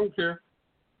on me. I don't care.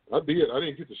 I did. I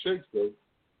didn't get the shakes, though.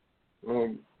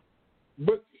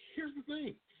 But here's the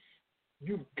thing.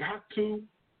 You've got to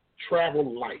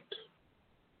travel light.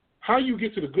 How you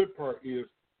get to the good part is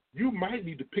you might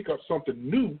need to pick up something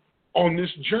new on this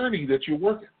journey that you're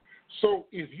working. So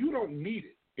if you don't need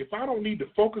it, if I don't need to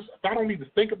focus, if I don't need to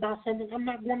think about something, I'm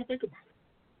not going to think about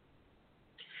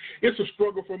it. It's a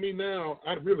struggle for me now.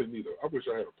 I really need I wish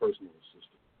I had a personal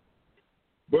assistant.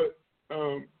 But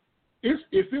if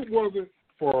it wasn't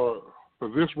for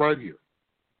this right here,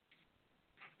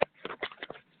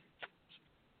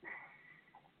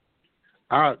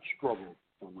 I'd struggle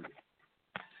for real.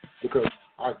 Because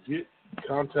I get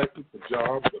contacted for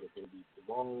jobs that are going to be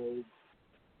tomorrow,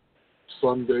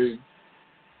 Sunday,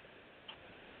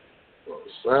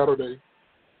 Saturday,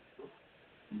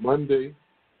 Monday,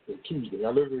 and Tuesday. I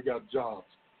literally got jobs.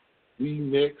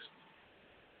 Next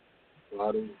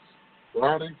Friday,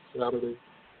 Saturday,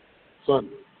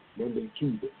 Sunday, Monday,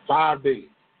 Tuesday. 5 days.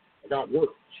 I got work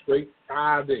straight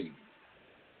 5 days.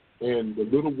 And the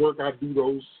little work I do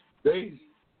those days,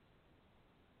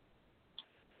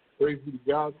 praise be to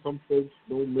God, some folks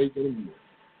don't make any more.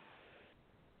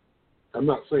 I'm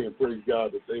not saying praise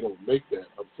God that they don't make that.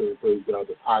 I'm saying praise God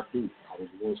that I do. I was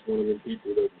once one of them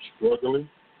people that was struggling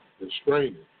and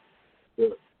straining.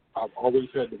 But I've always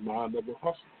had the mind of a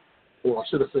hustler. Or I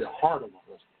should have said heart of a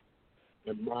hustler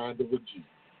and mind of a G.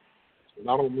 And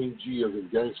I don't mean G as in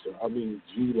gangster. I mean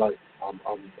G like I'm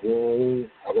grown.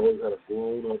 I've always had a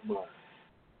grown-up mind.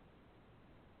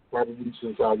 Probably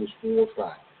since I was 4 or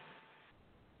 5.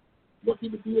 Lucky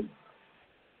to be alive.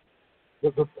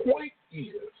 But the point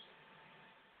is,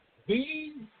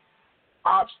 these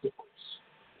obstacles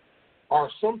are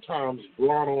sometimes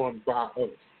brought on by us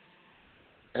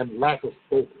and lack of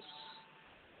focus.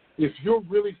 If you're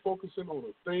really focusing on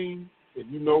a thing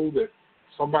and you know that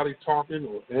somebody talking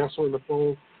or answering the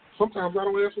phone, sometimes I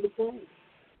don't answer the phone.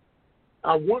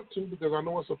 I want to because I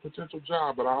know it's a potential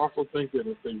job, but I also think that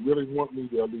if they really want me,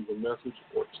 they'll leave a message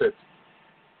or text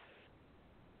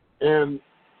me. And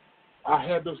I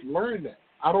had to learn that.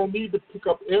 I don't need to pick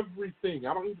up everything.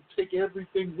 I don't need to take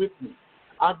everything with me.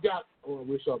 I've got, I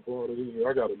wish I brought it in here.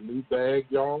 I got a new bag,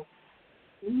 y'all.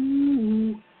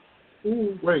 Ooh,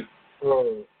 wait.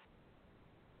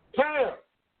 Tab.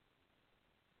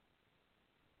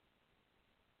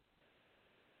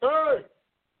 Hey.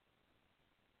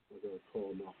 I got to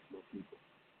call my people.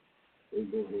 They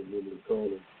know how many to call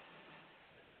them.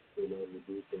 They're not going to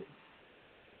do something.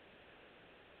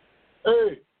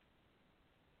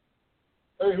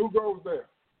 Hey, who goes there?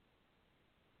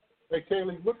 Hey,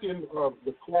 Kaylee, look in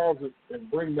the closet and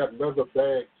bring that leather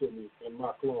bag to me in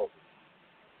my closet.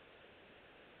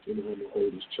 You know how to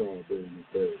hold this child there in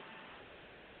the bag.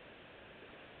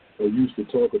 I used to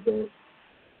talk about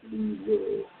these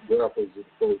rappers and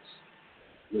folks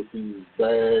with these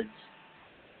bags,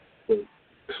 but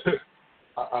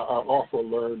I also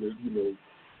learned that,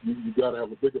 you got to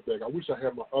have a bigger bag. I wish I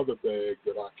had my other bag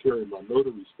that I carry my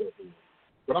notary stuff in.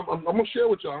 But I'm going to share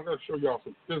with y'all. I'm going to show y'all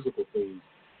some physical things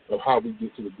of how we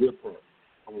get to the good part.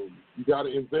 You got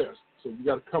to invest. So you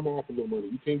got to come off a little money.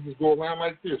 You can't just go around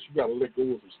like this. You got to let go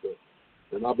of some stuff.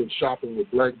 And I've been shopping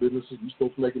with black businesses. These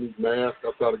folks making these masks.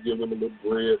 I try to give them a little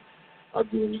bread. I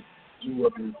do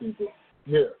up these people.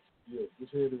 Yes.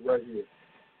 Just hand it right here.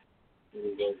 Hand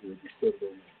it right here. Just set it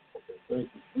on there. Okay, thank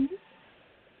you.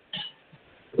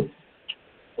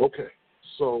 Okay,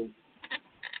 so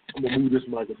I'm going to move this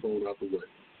microphone out the way.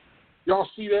 Y'all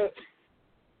see that?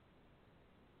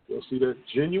 Y'all see that?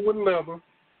 Genuine leather.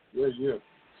 Yeah.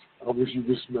 I wish you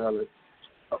could smell it.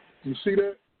 You see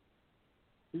that?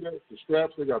 See that? The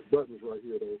straps, they got buttons right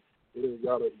here, though. They ain't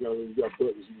got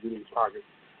buttons you can get in your pocket.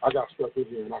 I got stuff in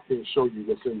here, and I can't show you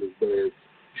what's in this bag.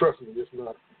 Trust me, it's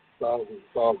not thousands and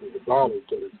thousands of dollars,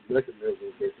 but it's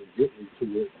mechanisms that can get me to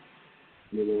it.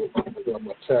 I got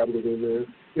my tablet in there.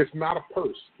 It's not a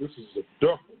purse. This is a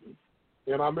duffel.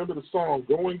 And I remember the song,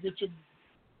 Go and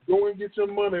get your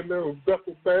money, little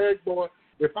duffel bag, boy.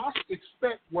 If I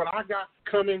expect what I got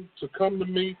coming to come to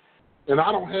me, and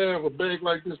I don't have a bag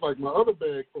like this, like my other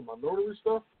bag for my notary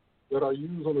stuff that I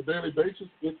use on a daily basis,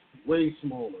 it's way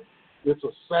smaller. It's a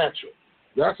satchel.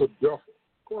 That's a duffel.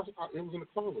 Of course, it was in the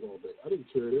closet all day. I didn't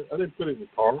carry it. I didn't put it in the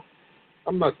car.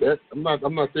 I'm not there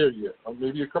yet.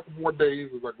 Maybe a couple more days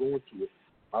as I go into it.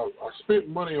 I spent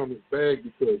money on this bag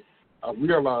because I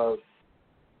realized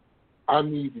I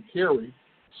need to carry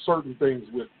certain things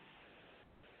with me.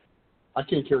 I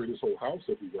can't carry this whole house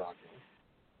everywhere I go.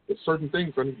 But certain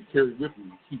things I need to carry with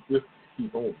me and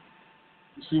keep on.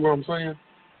 You see what I'm saying?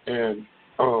 And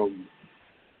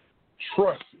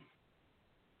trust me,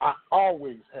 I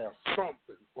always have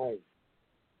something on.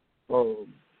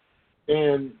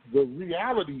 And the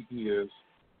reality is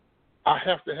I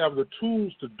have to have the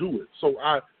tools to do it. So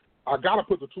I got to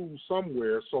put the tools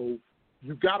somewhere. So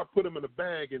you got to put them in a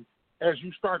bag. And as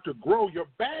you start to grow, your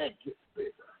bag gets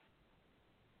bigger.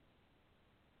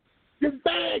 Your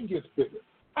bag gets bigger.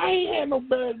 I ain't had no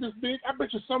bag this big. I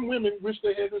bet you some women wish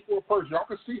they had this little purse. Y'all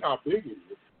can see how big it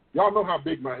is. Y'all know how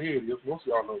big my head is. Most of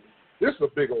y'all know this is a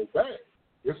big old bag.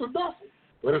 It's a duffel.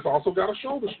 But it's also got a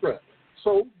shoulder strap.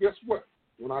 So guess what?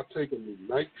 When I take a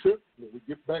night trip, when we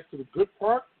get back to the good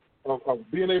part of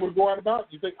being able to go out about,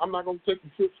 you think I'm not going to take the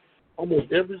trips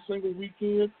almost every single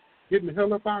weekend, getting the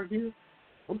hell up out here?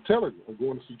 I'm telling you, I'm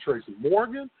going to see Tracy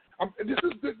Morgan. This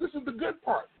is the good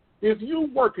part. If you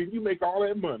working, you make all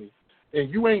that money, and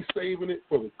you ain't saving it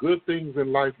for the good things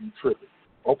in life, you tripping,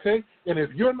 okay? And if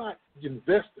you're not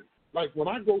investing, like when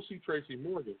I go see Tracy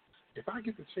Morgan, if I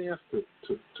get the chance to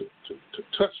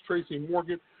touch Tracy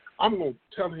Morgan, I'm going to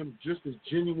tell him just as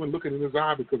genuine looking in his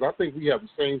eye because I think we have the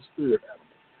same spirit animal.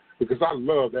 Because I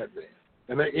love that man.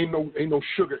 And there ain't no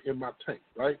sugar in my tank,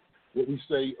 right? What we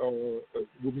say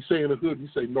in the hood, we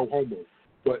say no homo.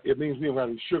 But it means we don't have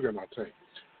any sugar in our tank.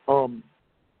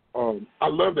 I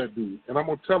love that dude. And I'm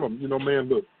going to tell him, man,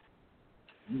 look,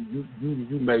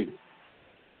 you made it.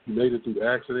 You made it through the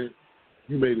accident.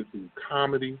 You made it through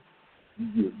comedy.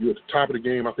 You're at the top of the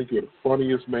game. I think you're the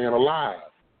funniest man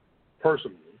alive,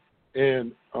 personally.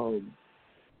 And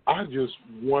I just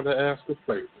want to ask a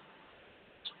favor.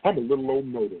 I'm a little old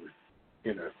notary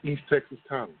in an East Texas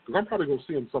town because I'm probably going to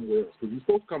see him somewhere else because he's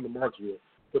supposed to come to Marksville,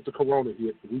 but the corona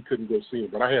hit and we couldn't go see him.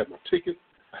 But I had my ticket,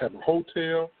 I had my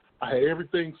hotel, I had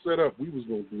everything set up. We was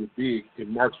going to do it big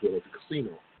in Marksville at the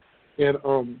casino. And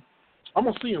I'm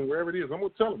going to see him wherever it is. I'm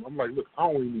going to tell him, I'm like, look, I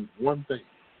only need one thing.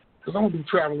 because I'm going to be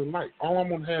traveling light. All I'm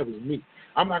going to have is me.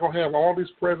 I'm not going to have all this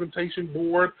presentation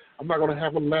board. I'm not going to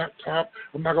have a laptop.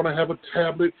 I'm not going to have a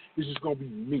tablet. It's just going to be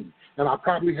me. And I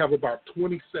probably have about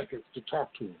 20 seconds to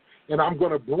talk to him. And I'm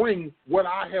going to bring what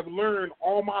I have learned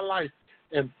all my life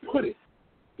and put it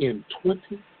in 20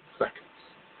 seconds,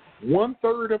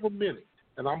 1/3 of a minute,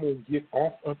 and I'm going to get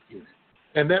off up in it.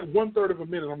 And that 1/3 of a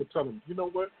minute, I'm going to tell him, you know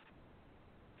what?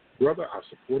 Brother, I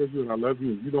supported you and I love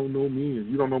you, and you don't know me, and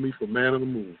you don't know me from man in the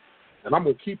moon. And I'm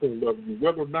going to keep on loving you,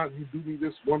 whether or not you do me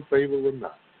this one favor or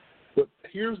not. But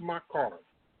here's my card.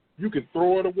 You can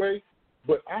throw it away,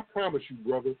 but I promise you,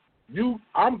 brother,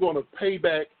 I'm going to pay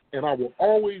back, and I will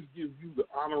always give you the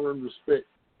honor and respect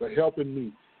for helping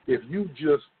me. If you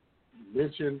just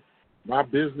mention my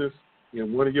business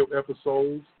in one of your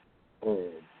episodes,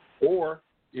 or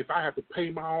if I have to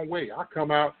pay my own way, I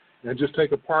come out and just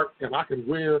take a part, and I can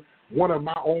wear one of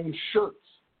my own shirts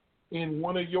in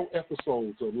one of your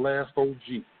episodes of Last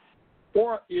OG.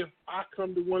 Or if I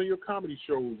come to one of your comedy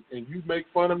shows and you make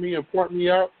fun of me and point me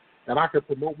out and I can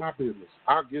promote my business,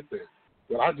 I'll get that.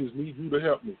 But I just need you to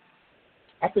help me.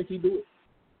 I think he'd do it.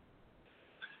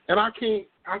 And I can't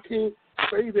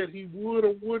say that he would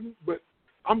or wouldn't, but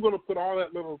I'm going to put all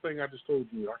that little thing I just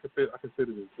told you. I can fit it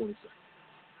in 20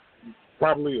 seconds.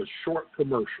 Probably a short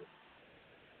commercial.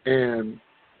 And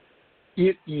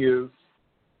it is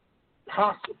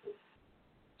possible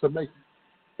to make it.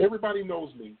 Everybody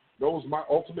knows me, knows my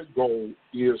ultimate goal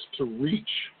is to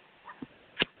reach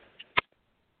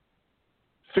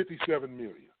 57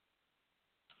 million.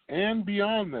 And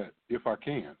beyond that, if I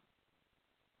can.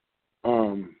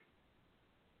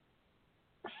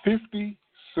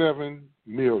 57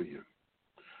 million.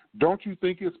 Don't you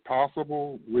think it's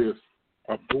possible with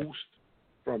a boost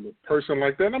from a person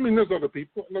like that? I mean, there's other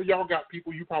people. I know y'all got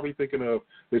people you probably thinking of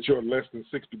that you're less than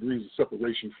 6 degrees of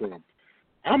separation from.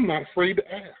 I'm not afraid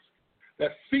to ask.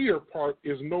 That fear part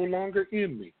is no longer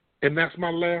in me. And that's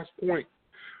my last point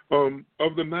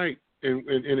of the night. And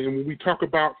when we talk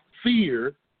about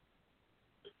fear,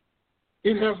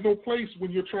 it has no place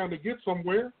when you're trying to get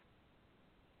somewhere.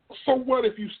 So what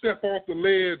if you step off the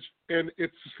ledge and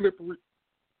it's a slippery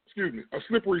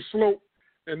slope,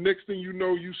 and next thing you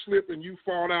know, you slip and you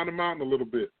fall down the mountain a little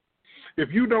bit?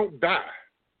 If you don't die,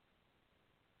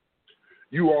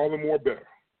 you all the more better.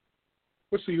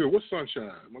 Let's see here. What's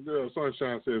Sunshine? My girl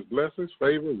Sunshine says, blessings,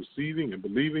 favor, receiving, and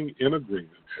believing in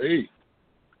agreement. Hey.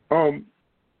 All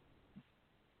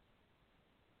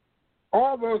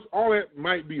that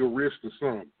might be a risk to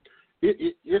some.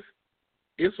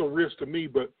 It's a risk to me,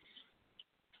 but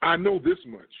I know this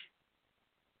much.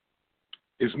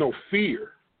 It's no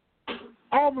fear.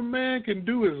 All the man can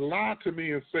do is lie to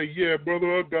me and say, yeah,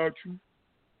 brother, I got you.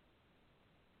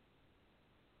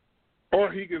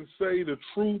 Or he can say the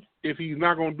truth. If he's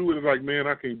not going to do it, it's like, man,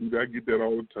 I can't do that. I get that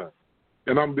all the time.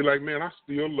 And I'm going to be like, man, I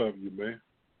still love you, man.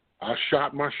 I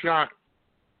shot my shot,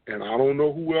 and I don't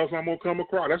know who else I'm going to come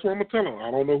across. That's what I'm going to tell him. I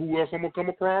don't know who else I'm going to come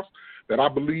across that I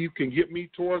believe can get me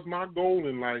towards my goal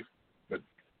in life. But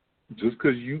just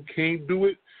because you can't do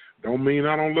it don't mean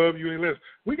I don't love you any less.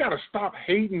 We got to stop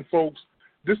hating folks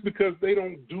just because they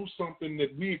don't do something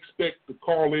that we expect to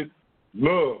call it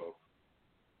love,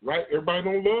 right? Everybody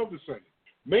don't love the same.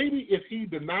 Maybe if he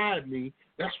denied me,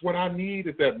 that's what I need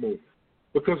at that moment,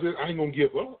 because I ain't going to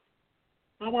give up.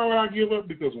 Why would I give up?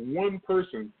 Because one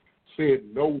person said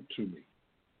no to me.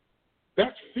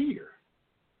 That's fear.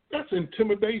 That's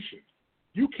intimidation.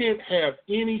 You can't have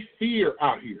any fear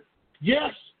out here.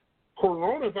 Yes,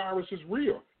 coronavirus is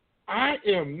real. I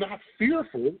am not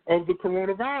fearful of the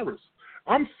coronavirus.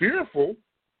 I'm fearful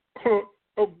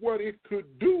of what it could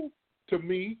do to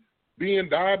me, being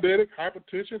diabetic,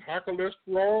 hypertension, high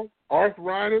cholesterol,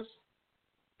 arthritis.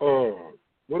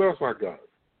 What else I got?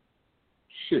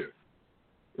 Shit.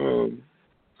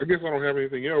 I guess I don't have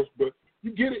anything else, but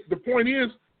you get it. The point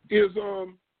is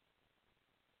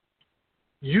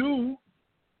you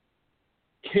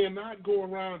cannot go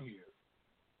around here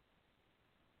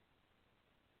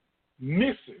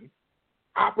missing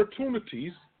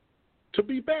opportunities to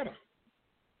be better.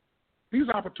 These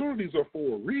opportunities are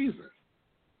for a reason,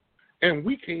 and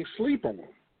we can't sleep on them.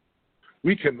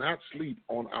 We cannot sleep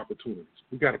on opportunities.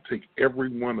 We got to take every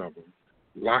one of them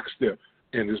lockstep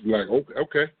and just be like,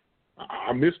 okay,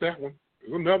 I missed that one.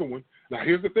 There's another one. Now,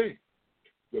 here's the thing.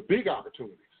 The big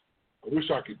opportunities, I wish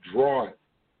I could draw it.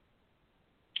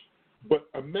 But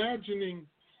imagining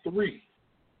 3,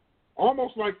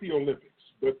 almost like the Olympics,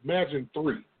 but imagine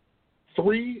 3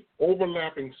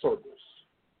 overlapping circles.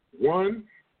 1,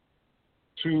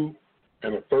 2,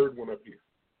 and a third one up here.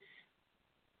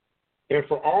 And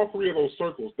for all 3 of those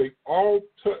circles, they all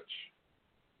touch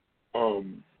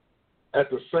at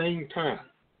the same time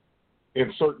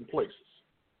in certain places.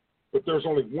 But there's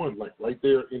only one, like right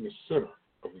there in the center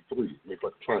of the three, makes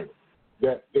like a triangle,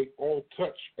 that they all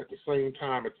touch at the same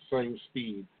time, at the same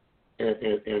speed, and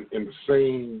the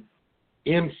same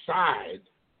inside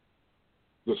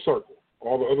the circle.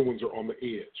 All the other ones are on the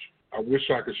edge. I wish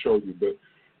I could show you, but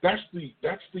that's the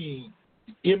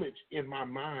image in my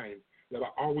mind that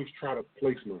I always try to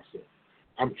place myself.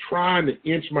 I'm trying to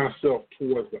inch myself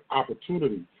towards the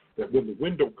opportunity that when the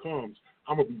window comes,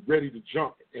 I'm going to be ready to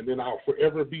jump, and then I'll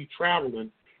forever be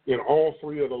traveling in all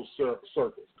three of those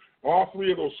circles. All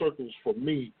three of those circles for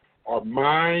me are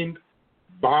mind,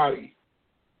 body,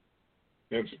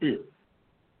 and spirit.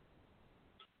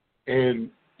 And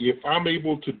if I'm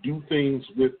able to do things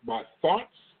with my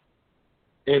thoughts,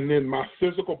 and then my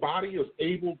physical body is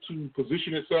able to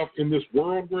position itself in this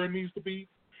world where it needs to be,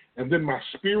 and then my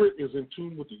spirit is in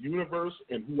tune with the universe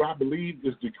and who I believe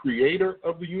is the creator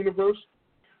of the universe,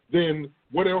 then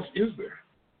what else is there?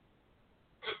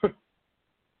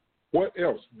 What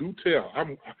else? Do tell.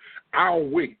 I'll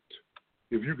wait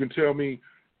if you can tell me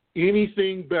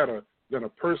anything better than a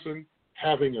person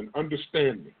having an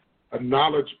understanding, a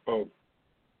knowledge of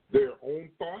their own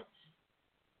thoughts,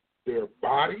 their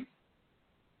body,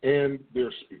 and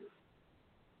their spirit.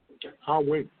 I'll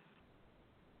wait.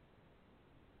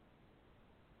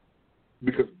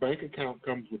 Because bank account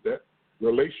comes with that.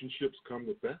 Relationships come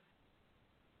with that.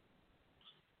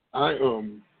 I've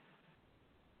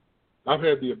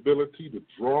had the ability to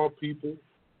draw people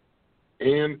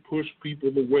and push people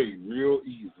away real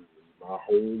easily my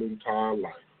whole entire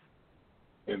life.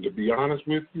 And to be honest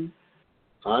with you,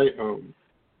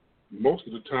 most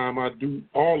of the time I do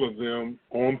all of them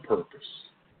on purpose,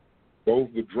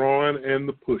 both the drawing and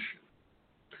the pushing.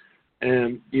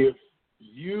 And if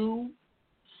you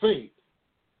think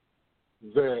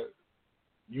that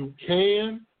you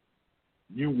can,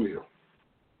 you will.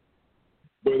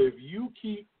 But if you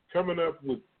keep coming up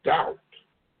with doubt,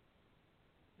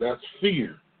 that's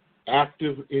fear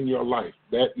active in your life.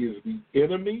 That is the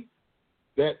enemy.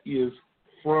 That is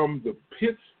from the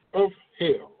pits of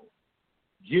hell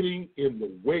getting in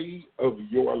the way of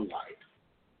your life.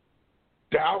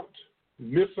 Doubt,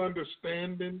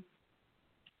 misunderstanding,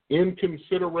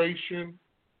 inconsideration,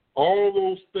 all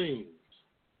those things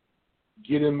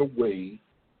get in the way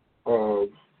of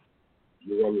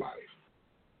your life.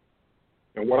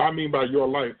 And what I mean by your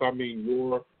life, I mean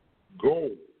your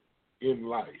goal in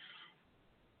life.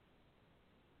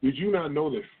 Did you not know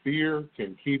that fear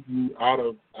can keep you out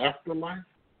of afterlife?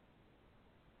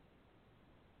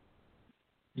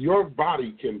 Your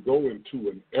body can go into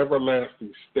an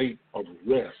everlasting state of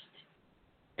rest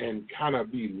and kind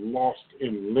of be lost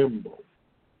in limbo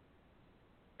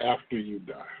after you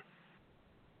die.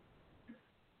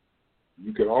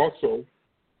 You can also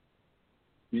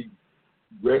be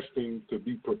resting to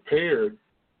be prepared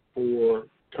for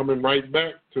coming right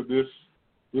back to this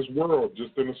world,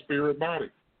 just in a spirit body.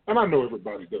 And I know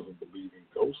everybody doesn't believe in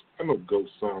ghosts. I know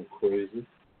ghosts sound crazy.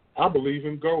 I believe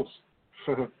in ghosts.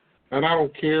 And I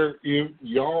don't care if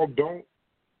y'all don't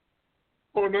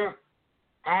or not.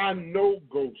 I know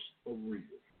ghosts are real.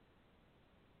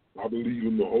 I believe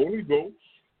in the Holy Ghost.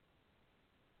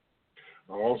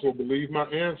 I also believe my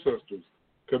ancestors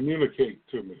communicate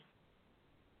to me.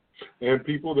 And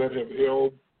people that have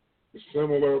held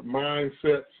similar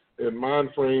mindsets and mind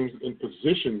frames and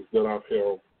positions that I've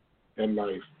held in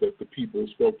life, that the people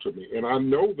spoke to me. And I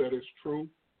know that it's true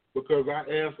because I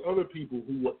asked other people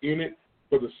who were in it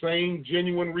for the same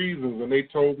genuine reasons, and they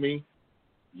told me,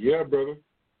 yeah, brother,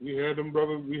 we had them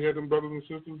brothers and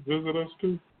sisters visit us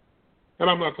too. And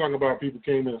I'm not talking about people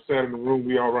came in and sat in the room,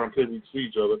 we all around the table, we could see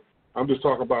each other. I'm just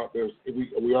talking about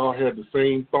we all had the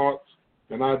same thoughts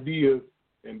and ideas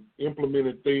and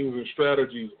implemented things and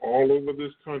strategies all over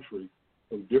this country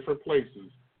from different places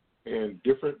and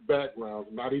different backgrounds,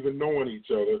 not even knowing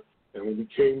each other. And when we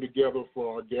came together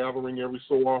for our gathering every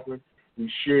so often,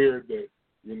 we shared that,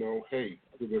 hey,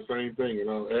 I did the same thing. And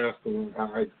I asked them,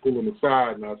 I pull them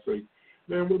aside and I say,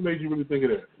 man, what made you really think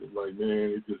of that? It's like,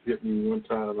 man, it just hit me one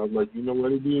time. I was like, you know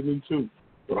what, it did me too.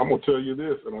 But I'm going to tell you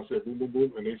this. And I said, boom, boom,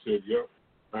 boom. And they said, yep,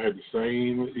 I had the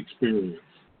same experience.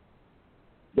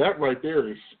 That right there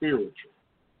is spiritual.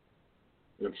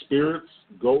 And spirits,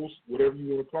 ghosts, whatever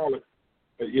you want to call it,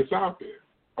 it's out there.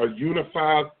 A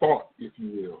unified thought, if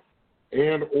you will,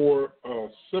 and or a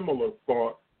similar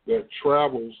thought that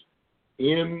travels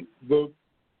in the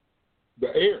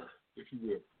air, if you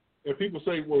will. And people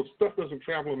say, well, stuff doesn't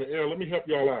travel in the air. Let me help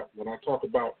y'all out when I talk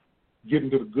about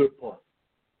getting to the good part.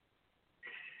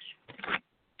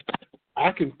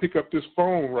 I can pick up this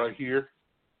phone right here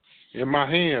in my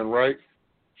hand, right?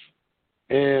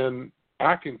 And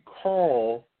I can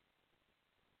call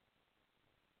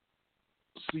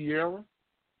Sierra,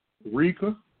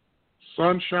 Rika,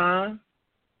 Sunshine,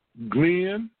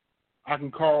 Glenn. I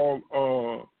can call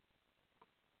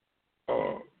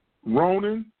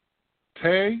Ronan,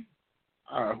 Tay.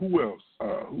 Who else?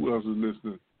 Who else is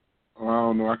listening? I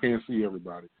don't know. I can't see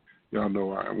everybody. Y'all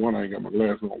know I ain't got my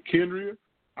glasses on. Kendria.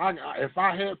 If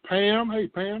I had Pam, hey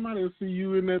Pam, I didn't see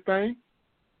you in that thing.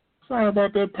 Sorry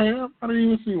about that, Pam. I didn't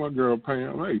even see my girl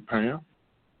Pam. Hey Pam.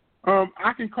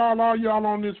 I can call all y'all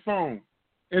on this phone,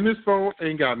 and this phone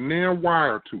ain't got no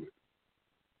wire to it.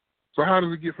 So how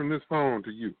does it get from this phone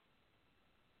to you?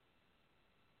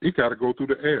 It got to go through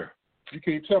the air. You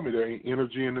can't tell me there ain't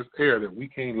energy in this air that we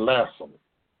can't lasso.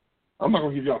 I'm not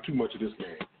going to give y'all too much of this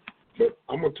game, but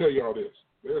I'm going to tell y'all this.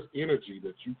 There's energy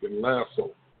that you can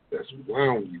lasso that's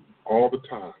around you all the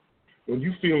time. When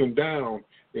you're feeling down,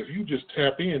 if you just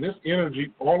tap in, there's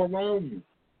energy all around you.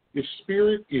 It's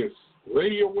spirit, it's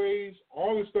radio waves,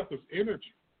 all this stuff is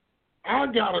energy. I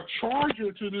got a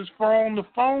charger to this phone. The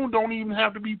phone don't even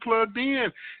have to be plugged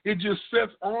in. It just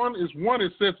sets on.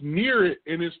 It sets near it,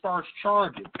 and it starts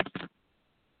charging.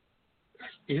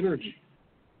 That's energy.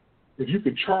 If you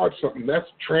can charge something, that's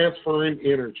transferring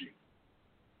energy.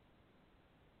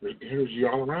 There's energy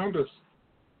all around us.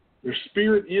 There's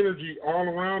spirit energy all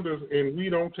around us, and we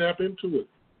don't tap into it.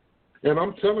 And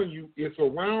I'm telling you, it's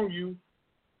around you.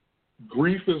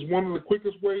 Grief is one of the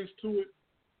quickest ways to it.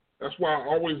 That's why I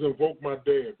always invoke my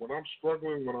dad. When I'm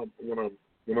struggling, when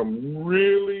I'm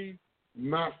really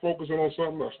not focusing on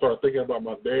something, I start thinking about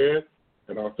my dad,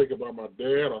 and I'll think about my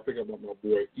dad. I'll think about my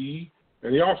boy E.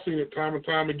 And y'all seen it time and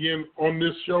time again on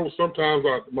this show. Sometimes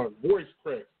my voice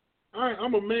cracks.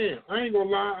 I'm a man. I ain't gonna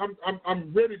lie.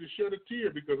 I'm ready to shed a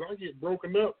tear because I get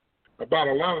broken up about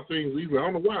a lot of things. Even I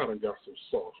don't know why I done got so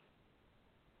soft.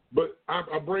 But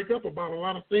I break up about a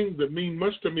lot of things that mean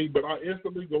much to me. But I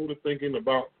instantly go to thinking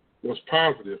about what's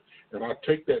positive, and I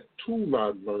take that tool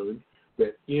I've learned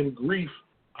that in grief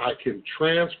I can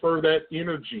transfer that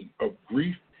energy of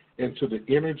grief into the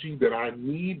energy that I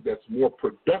need that's more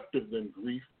productive than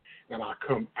grief, and I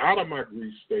come out of my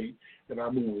grief state and I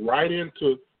move right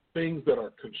into things that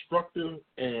are constructive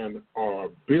and are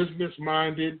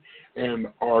business-minded and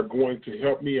are going to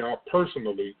help me out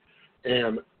personally.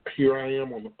 And here I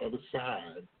am on the other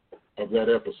side of that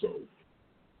episode.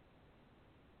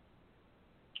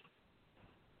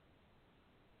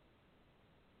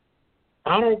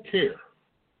 I don't care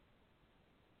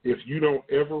if you don't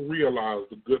ever realize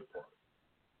the good part.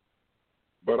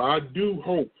 But I do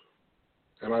hope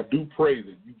and I do pray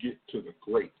that you get to the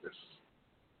greatness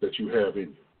that you have in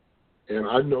you. And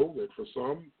I know that for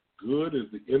some, good is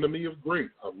the enemy of great.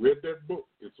 I read that book.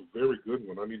 It's a very good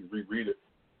one. I need to reread it.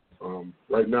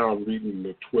 Right now I'm reading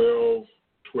the 12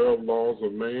 Laws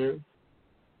of Man.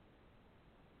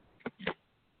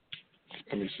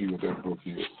 Let me see what that book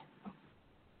is.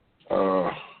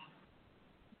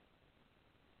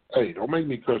 Hey, don't make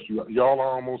me cuss you. Y'all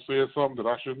almost said something that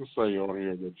I shouldn't say on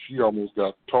here, but she almost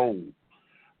got told.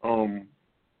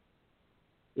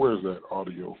 Where's that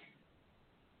audio?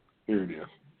 Here it is.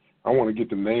 I want to get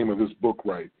the name of this book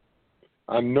right.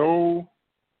 I know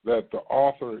that the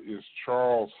author is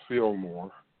Charles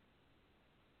Fillmore.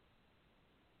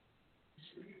 Let's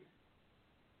see.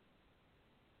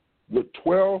 The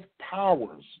 12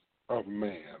 Powers of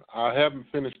Man. I haven't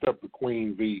finished up the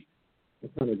Queen V.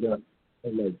 I kind of got,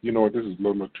 you know, this is a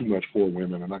little too much for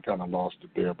women, and I kind of lost it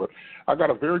there. But I got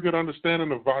a very good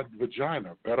understanding of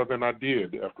vagina, better than I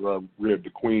did after I read the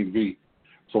Queen V.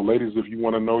 So, ladies, if you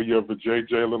want to know your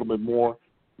vajayjay a little bit more,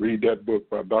 read that book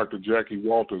by Dr. Jackie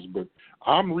Walters. But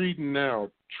I'm reading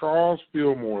now Charles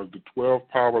Fillmore's The 12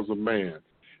 Powers of Man.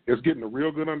 It's getting a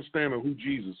real good understanding of who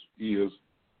Jesus is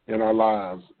in our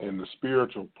lives and the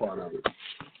spiritual part of it.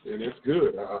 And it's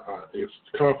good. It's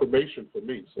confirmation for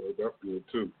me, so that's good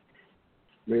too.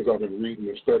 It means I've been reading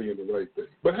and studying the right thing.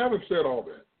 But having said all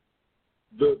that,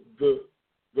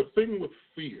 the thing with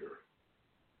fear,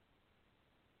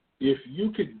 if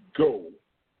you could go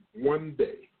one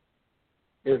day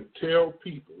and tell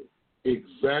people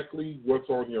exactly what's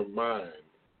on your mind,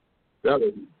 that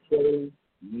would be so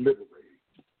liberating.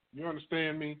 You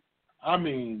understand me? I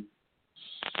mean,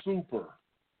 super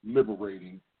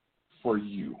liberating for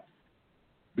you,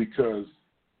 because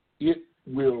it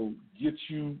will get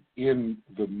you in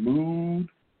the mood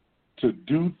to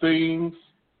do things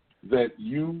that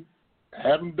you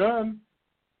haven't done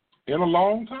in a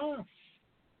long time.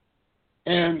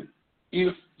 And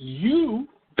if you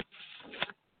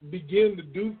begin to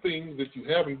do things that you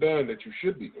haven't done that you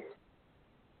should be doing,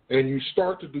 and you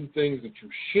start to do things that you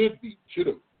should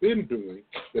have been doing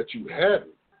that you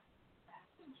haven't,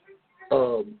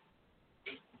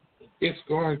 it's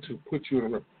going to put you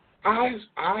in a.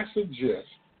 I suggest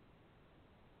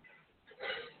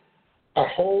a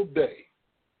whole day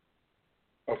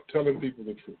of telling people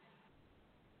the truth.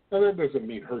 Now, that doesn't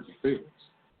mean hurting feelings,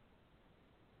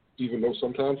 even though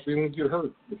sometimes feelings get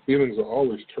hurt. The feelings are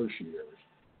always tertiary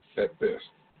at best.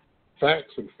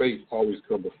 Facts and faith always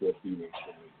come before feelings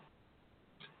for me.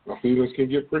 My feelings can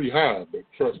get pretty high, but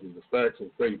trust me, the facts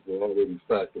and faith were already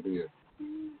factored in.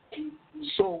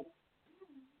 So,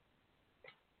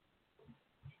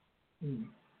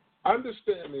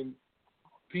 understanding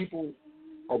people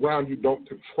around you don't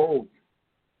control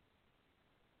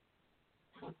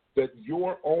you, that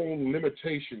your own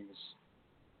limitations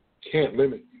can't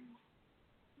limit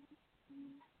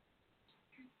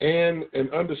you, and an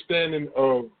understanding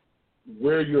of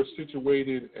where you're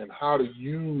situated and how to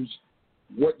use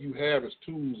what you have as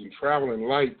tools and travel in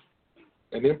life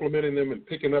and implementing them and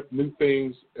picking up new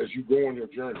things as you go on your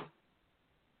journey,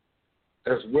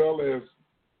 as well as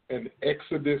an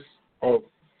exodus of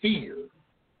fear,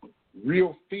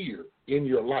 real fear in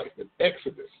your life, an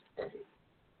exodus of it.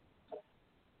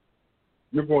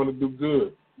 You're going to do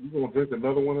good. You're going to drink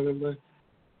another one of them, man?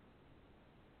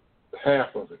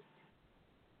 Half of it.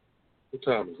 What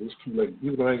time is it? It's too late.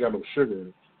 Even though I ain't got no sugar in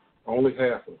it, only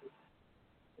half of it.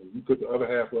 And you put the other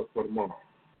half up for tomorrow.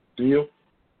 Deal?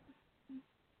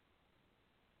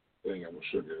 They ain't got no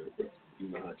sugar in it, but you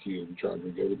know how kids be trying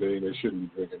to drink every day and they shouldn't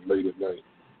be drinking late at night.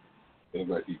 They ain't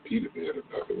like eat pita bread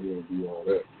or nothing. We don't do all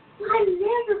that. I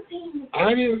never peanut.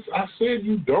 I said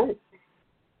you don't.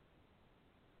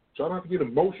 Try not to get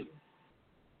emotional.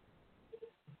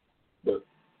 But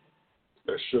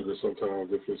that sugar sometimes,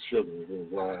 if it's sugar, it'll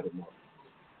ride them up.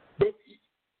 But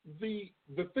the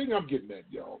thing I'm getting at,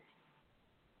 y'all,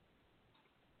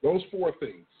 those four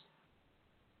things,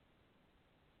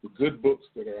 the good books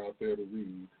that are out there to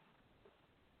read,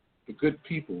 the good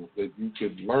people that you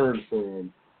could learn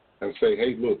from and say,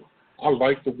 hey, look, I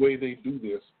like the way they do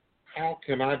this. How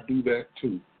can I do that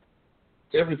too?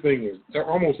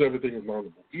 Almost everything is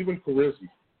learnable. Even charisma.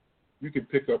 You can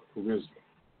pick up charisma.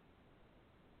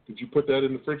 Did you put that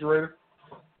in the refrigerator?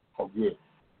 Oh, good.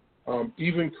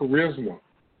 Even charisma.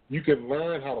 You can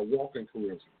learn how to walk in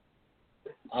charisma.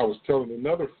 I was telling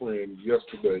another friend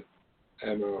yesterday,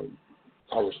 and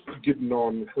I was getting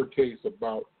on her case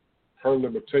about her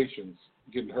limitations,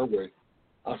 getting her way.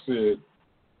 I said,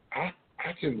 I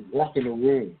can walk in a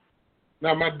room.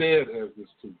 Now, my dad has this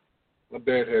too. My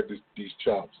dad had these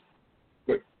chops.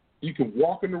 But you can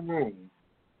walk in the room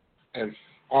and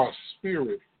our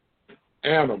spirit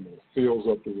animal fills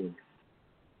up the room.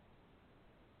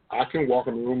 I can walk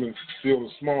in the room and feel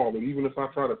small, but even if I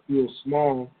try to feel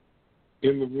small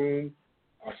in the room,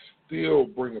 I still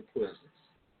bring a presence.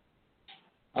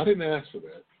 I didn't ask for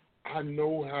that. I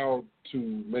know how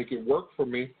to make it work for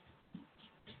me.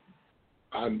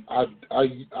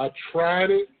 I tried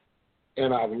it,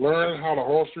 and I've learned how to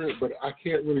alter it, but I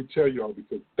can't really tell y'all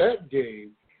because that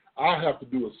game, I'll have to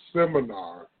do a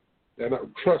seminar. And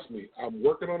trust me, I'm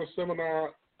working on a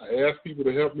seminar. I ask people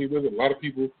to help me with it. A lot of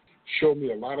people show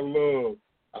me a lot of love.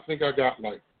 I think I got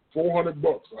like $400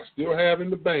 I still have in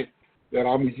the bank that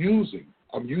I'm using.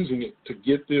 I'm using it to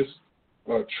get this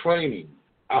training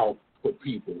out for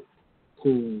people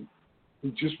who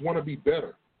just want to be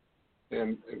better.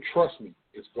 And trust me,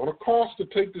 it's going to cost to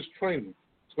take this training.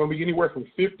 It's going to be anywhere from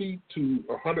 $50 to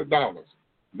 $100,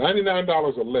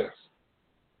 $99 or less.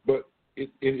 But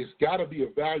it's got to be a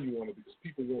value on it because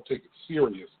people won't take it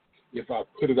serious if I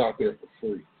put it out there for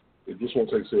free. They just won't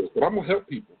take it serious. But I'm going to help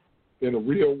people in a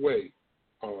real way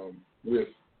with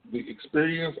the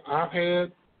experience I've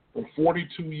had. I'm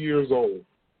 42 years old.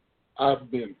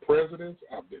 I've been presidents,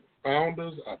 I've been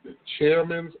founders, I've been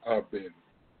chairmen, I've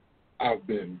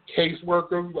been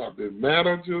caseworkers, I've been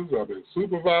managers, I've been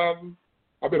supervisors.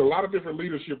 I've been a lot of different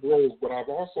leadership roles, but I've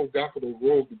also got to those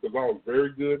roles because I was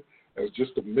very good as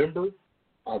just a member.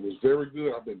 I was very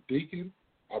good. I've been deacon.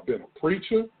 I've been a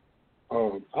preacher.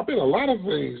 I've been a lot of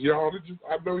things, y'all.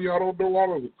 I know y'all don't know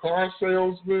all of the car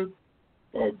salesman,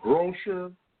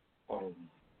 grocer,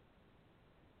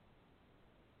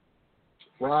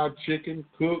 fried chicken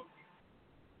cook,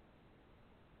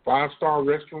 5-star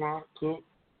restaurant cook,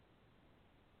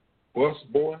 bus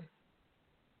boy,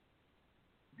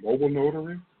 mobile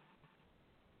notary,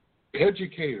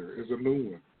 educator is a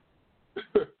new one.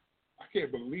 I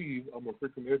can't believe I'm a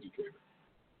freaking educator.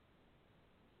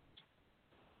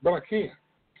 But I can.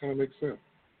 Kind of makes sense.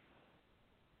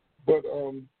 But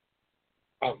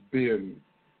I've been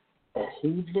a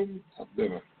hoodlum. I've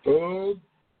been a thug.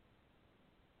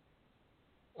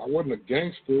 I wasn't a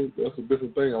gangster. That's a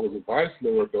different thing. I was a vice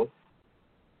lord, though.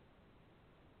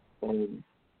 I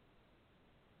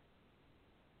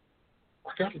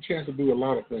got the chance to do a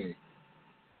lot of things.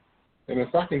 And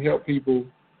if I can help people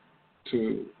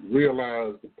to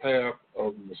realize the path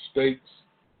of mistakes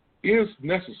is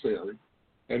necessary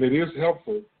and it is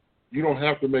helpful, you don't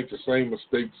have to make the same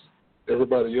mistakes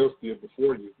everybody else did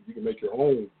before you. You can make your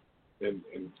own and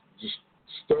just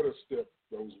stutter step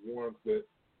those ones that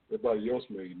everybody else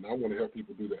made. And I want to help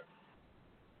people do that.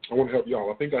 I want to help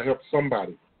y'all. I think I helped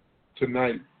somebody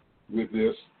tonight with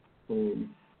this.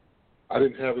 I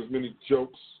didn't have as many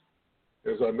jokes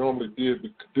as I normally do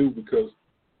because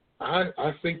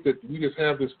I think that we just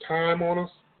have this time on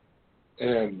us,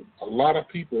 and a lot of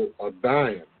people are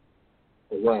dying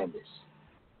around us.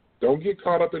 Don't get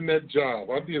caught up in that job.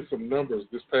 I did some numbers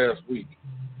this past week.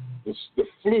 The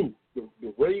flu,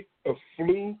 the rate of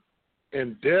flu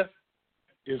and death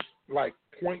is like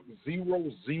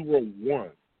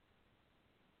 0.001.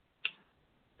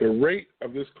 The rate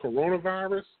of this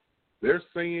coronavirus, they're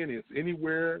saying it's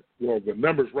anywhere, well, the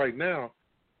numbers right now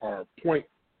are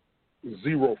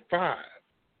 0.05.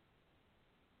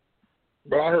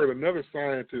 But I heard another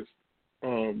scientist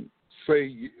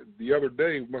say the other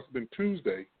day, must have been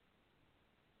Tuesday,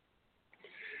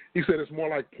 he said it's more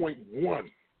like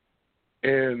 0.1.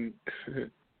 And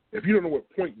if you don't know what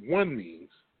 0.1 means,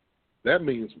 that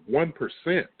means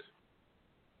 1%.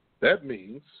 That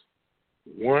means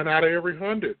 1 out of every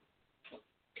 100.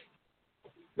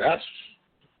 That's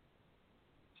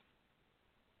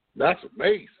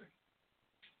amazing.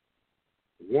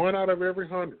 1 out of every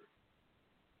 100.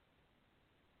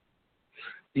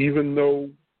 Even though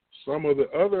some of the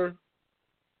other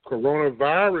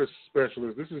coronavirus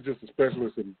specialists, this is just a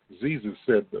specialist in diseases,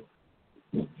 said the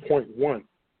 0.1,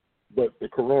 but the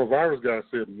coronavirus guy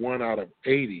said 1 out of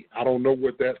 80. I don't know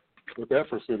what that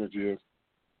percentage is,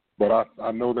 but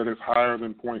I know that it's higher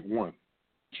than 0.1.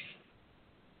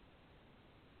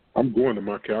 I'm going to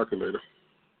my calculator.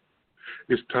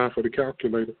 It's time for the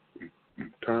calculator.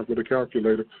 Time for the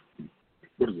calculator.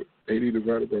 What is it? 80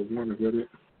 divided by 1, is that it?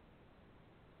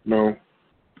 No.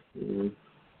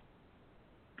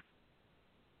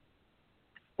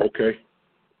 Okay.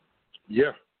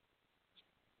 Yeah,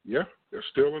 they're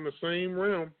still in the same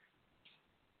realm.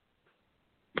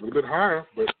 A little bit higher,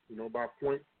 but, by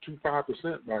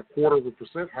 0.25%, by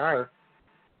 0.25% higher.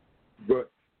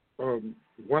 But 1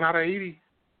 out of 80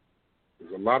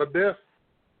 is a lot of death.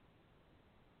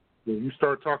 When you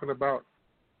start talking about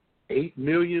 8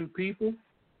 million people,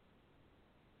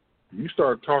 you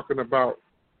start talking about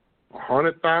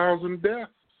 100,000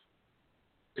 deaths.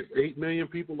 If 8 million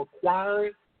people acquire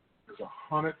it, there's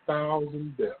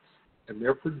 100,000 deaths. And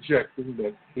they're projecting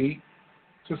that 8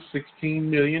 to 16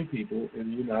 million people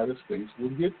in the United States will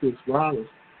get this virus.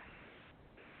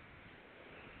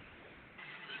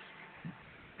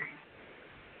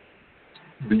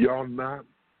 Do y'all not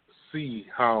see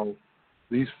how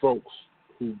these folks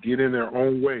who get in their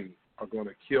own way are going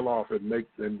to kill off and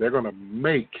they're going to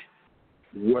make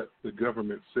what the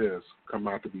government says come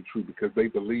out to be true because they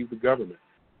believe the government,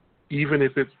 even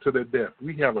if it's to their death.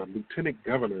 We have a lieutenant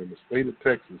governor in the state of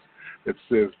Texas that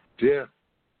says death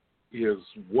is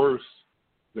worse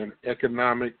than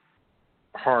economic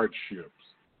hardships.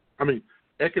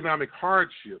 Economic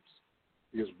hardships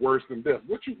is worse than death.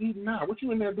 What you eating now? What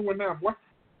you in there doing now? What?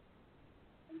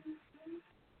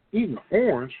 Eating an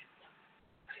orange?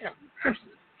 Damn,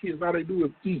 kids, all they do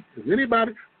is eat. Does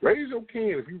anybody raise your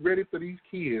hand if you're ready for these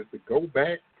kids to go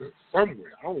back to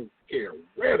somewhere? I don't care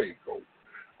where they go.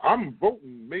 I'm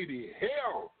voting maybe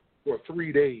hell for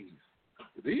 3 days.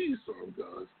 These some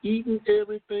guys eating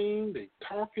everything, they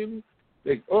talking,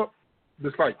 they up.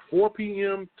 It's like 4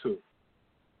 p.m. to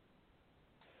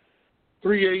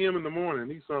 3 a.m. in the morning.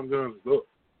 These some guns is up.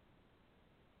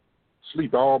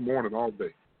 Sleep all morning, all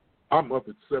day. I'm up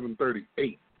at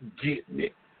 7:38 getting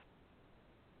it.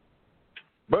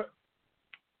 But,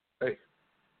 hey,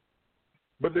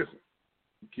 listen,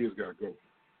 the kids got to go.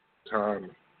 Tired of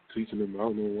teaching them. I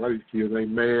don't know why these kids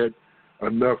ain't mad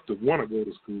enough to want to go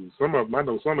to school. Some of them, I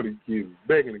know some of these kids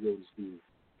begging to go to school.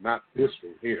 Not this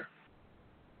one here.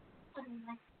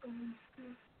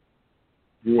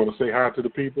 You want to say hi to the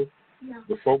people? No.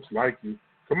 The folks like you.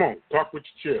 Come on, talk with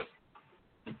your chest.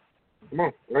 Come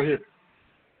on, right here.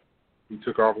 He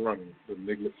took off running, the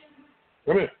nigga.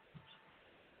 Come here.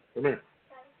 Come here.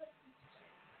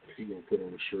 He gonna put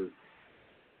on a shirt.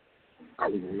 I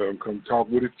was gonna let him come talk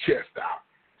with his chest out.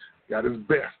 Got his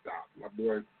best out. My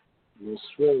boy a little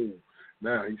swole.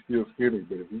 Now he's still skinny,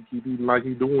 but if he keep eating like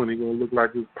he's doing, he's gonna look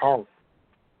like his paw.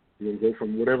 He's gonna go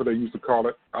from whatever they used to call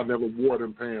it. I never wore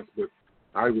them pants, but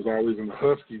I was always in the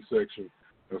husky section.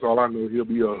 That's all I know. He'll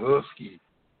be a husky.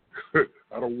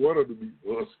 I don't want him to be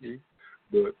husky,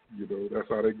 but, you know, that's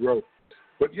how they grow.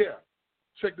 But, yeah,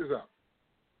 check this out.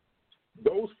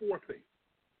 Those 4 things,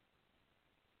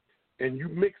 and you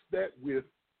mix that with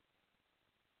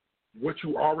what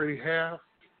you already have,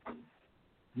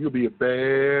 you'll be a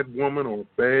bad woman or a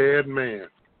bad man.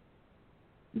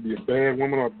 You'll be a bad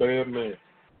woman or a bad man.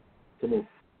 Come on.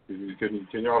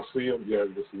 Can y'all see him? Yeah,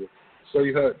 you can see him.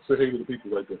 Say hi. Say hey to the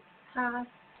people right there. Hi.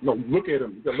 No, look at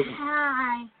him. You gotta look at him.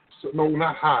 Hi. So, no,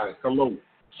 not hi. Hello.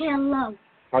 Hello.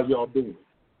 How y'all doing?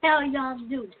 How y'all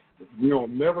doing? We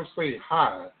don't never say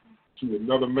hi to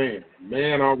another man.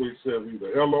 Man always says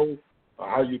either hello or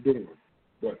how you doing.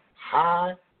 But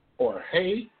hi or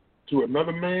hey to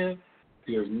another man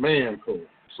is man code.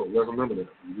 So let's remember that.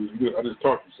 I just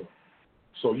talked to something.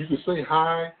 So you can say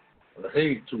hi or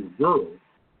hey to a girl,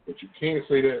 but you can't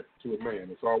say that to a man.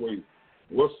 It's always,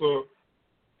 what's up,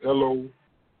 hello,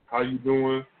 how you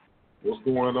doing, what's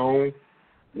going on,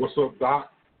 what's up,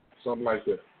 doc, something like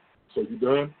that. So you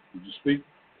done? Did you speak?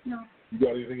 No. You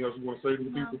got anything else you want to say to the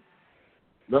people?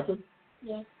 Nothing?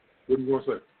 Yes. What do you want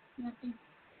to say? Nothing.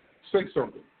 Say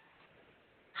something.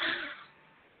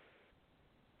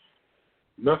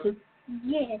 Nothing?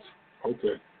 Yes.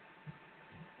 Okay.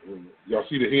 Y'all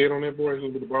see the head on that boy? He's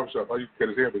in the barbershop. I used to cut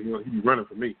his hair, but he be running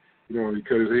for me. He don't really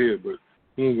cut his head, but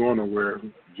he ain't going nowhere.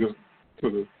 Just to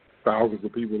the thousands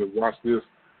of people that watch this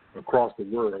across the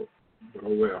world. But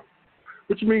oh well.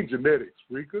 What you mean genetics,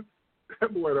 Rika?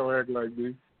 That boy don't act like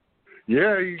me.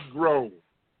 Yeah, he's grown.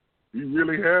 He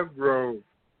really has grown.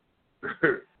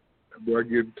 That boy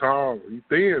getting tall. He's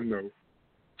thin though,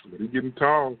 but he's getting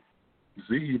tall. You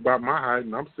see, he's about my height,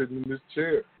 and I'm sitting in this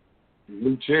chair.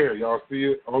 New chair, y'all see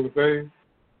it on the thing?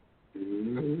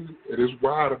 Mm-hmm. It is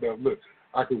wide enough. Look,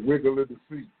 I can wiggle in the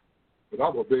seat. But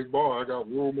I'm a big boy. I got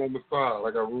room on the side.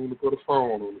 I got room to put a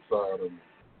phone on the side of me.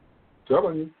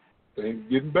 Telling you, things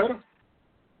getting better.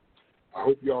 I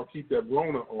hope y'all keep that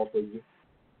Rona off of you.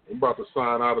 I'm about to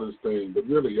sign out of this thing. But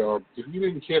really, y'all, if you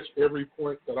didn't catch every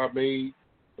point that I made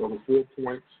on the 4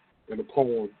 points in the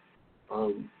poem,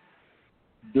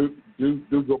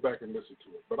 do go back and listen to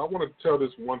it. But I want to tell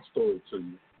this one story to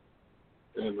you,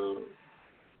 and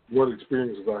what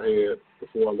experiences I had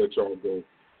before I let y'all go.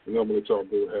 And I'm going to let y'all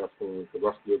go have fun because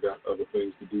I still got other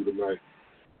things to do tonight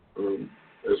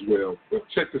as well. But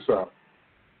check this out.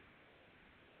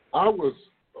 I was,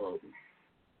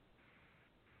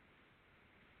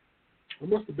 I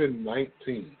must have been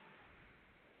 19.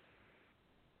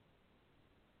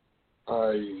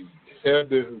 I had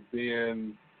to have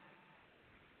been,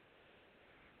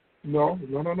 no.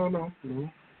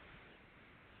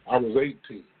 I was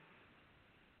 18.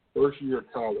 First year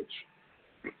of college.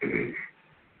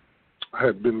 I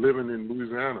had been living in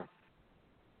Louisiana,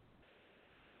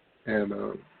 and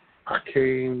I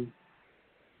came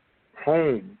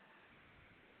home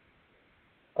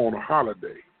on a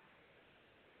holiday.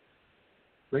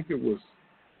 I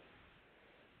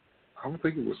don't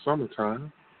think it was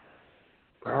summertime,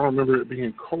 but I don't remember it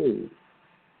being cold.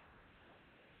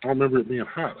 I don't remember it being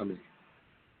hot.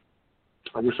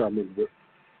 I wish I remember. But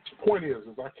the point is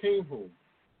I came home,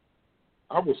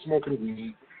 I was smoking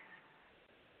weed.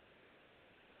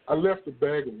 I left a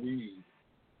bag of weed.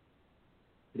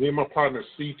 Me and my partner,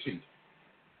 CT,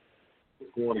 was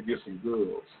going to get some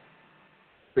girls,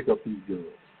 pick up these girls,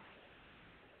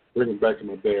 bring them back to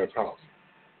my dad's house.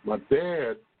 My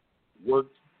dad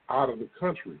worked out of the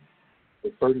country for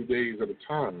 30 days at a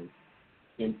time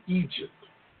in Egypt.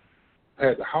 I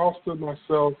had the house to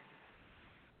myself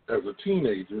as a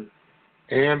teenager,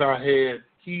 and I had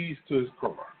keys to his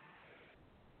car,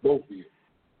 both vehicles.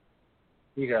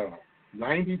 He had a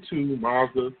 92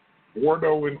 Mazda,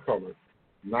 Bordeaux in color,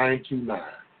 929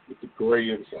 with the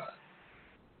gray inside.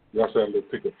 We also had a little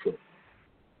pickup truck.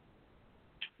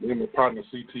 Me and my partner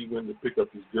CT went to pick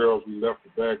up these girls. We left a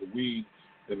bag of weed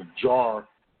in a jar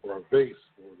or a vase,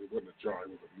 or it wasn't a jar, it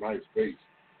was a nice vase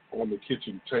on the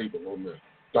kitchen table, on the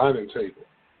dining table.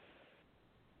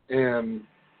 And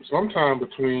sometime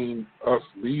between us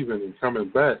leaving and coming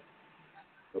back,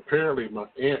 apparently my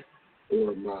aunt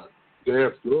or my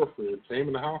dad's girlfriend came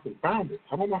in the house and found it.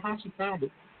 I don't know how she found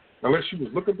it, unless she was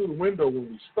looking through the window when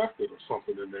we stuck it or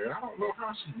something in there. I don't know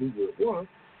how she knew where it was.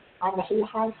 Out of the whole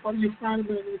house, how do you find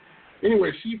it?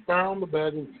 Anyway, she found the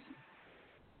bag of weed,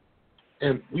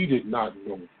 and we did not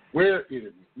know where it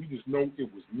was. We just know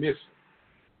it was missing.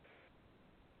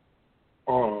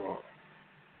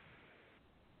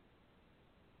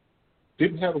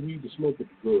 Didn't have a weed to smoke with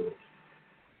the girls.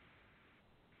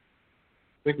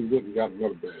 I think we went and got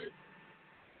another bag.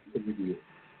 I think we did.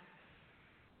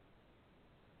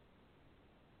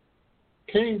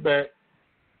 Came back,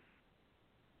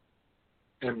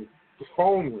 and the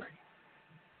phone rang.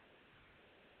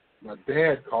 My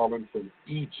dad calling from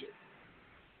Egypt,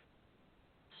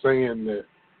 saying that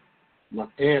my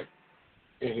aunt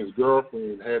and his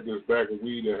girlfriend had this bag of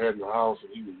weed they had in the house,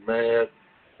 and he was mad,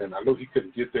 and I know he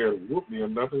couldn't get there to whoop me or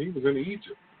nothing. He was in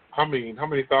Egypt. I mean, how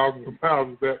many thousands of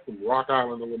miles is that from Rock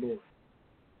Island, Illinois?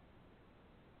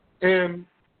 And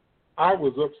I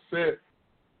was upset.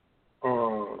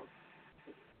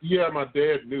 Yeah, my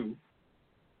dad knew,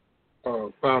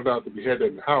 found out that we had that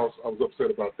in the house. I was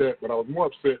upset about that, but I was more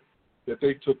upset that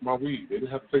they took my weed. They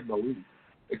didn't have to take my weed.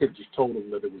 They could have just told them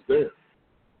that it was there.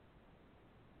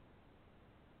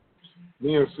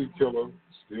 Me and C. Killer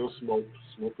still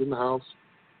smoked in the house,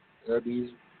 had these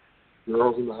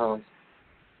girls in the house,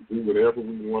 do whatever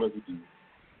we wanted to do.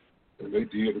 And they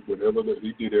did whatever,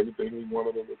 he did everything we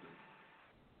wanted them to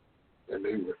do. And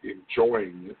they were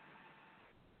enjoying it.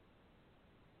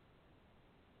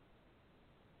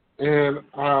 And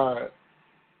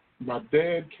my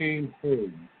dad came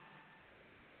home.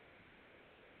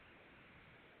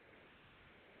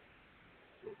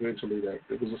 Eventually,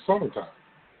 it was the summertime,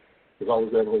 because I was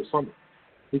there the whole summer.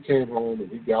 He came home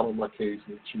and he got on my case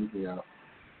and he chewed me out.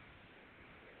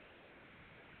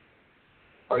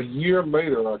 A year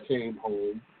later, I came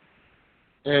home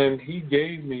and he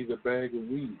gave me the bag of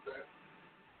weed back.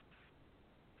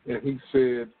 And he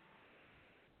said,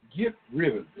 "Get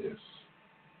rid of this.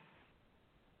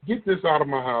 Get this out of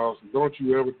my house, and don't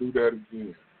you ever do that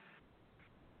again."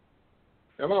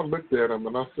 And I looked at him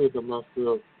and I said to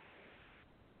myself,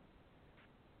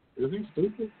 is he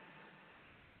stupid?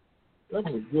 That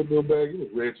was a good little bag. It was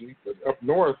Reggie. But up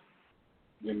north,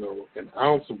 an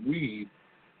ounce of weed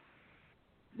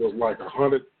was like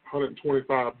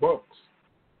 $125.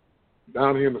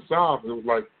 Down here in the South, it was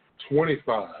like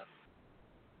 $25.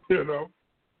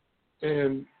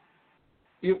 And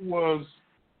it was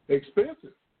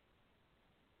expensive.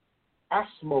 I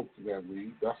smoked that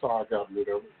weed. That's how I got rid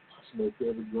of it. I smoked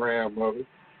every gram of it.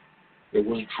 It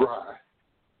was dry,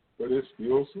 but it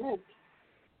still smoked.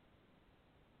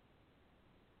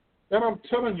 And I'm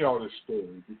telling y'all this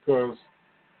story because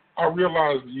I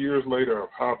realized years later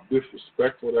how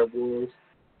disrespectful that was.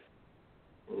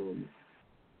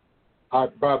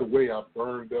 By the way, I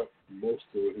burned up most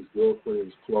of his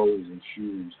girlfriend's clothes and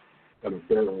shoes in a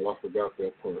barrel. I forgot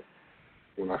that part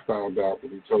when I found out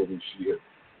when he told me she had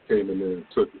came in there and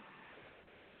took it.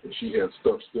 And she had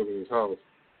stuff still in his house.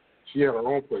 She had her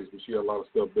own place, but she had a lot of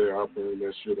stuff there. I burned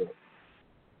that shit up.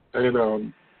 And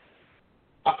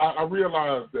I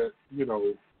realized that,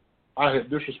 I had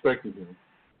disrespected him.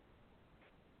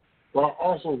 But I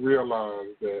also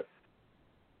realized that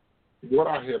what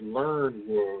I had learned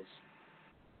was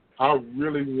I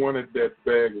really wanted that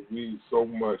bag of weed so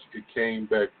much it came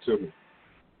back to me.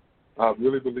 I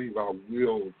really believe I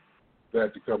willed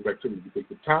that to come back to me because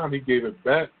the time he gave it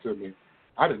back to me,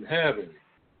 I didn't have any.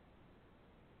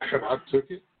 And I took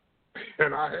it,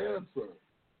 and I had some.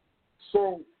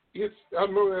 So I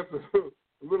know that's a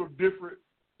little different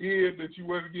end that you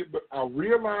want to get, but I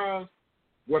realized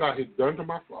what I had done to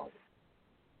my father.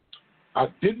 I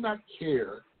did not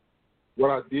care what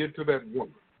I did to that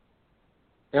woman.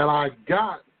 And I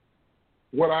got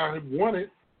what I had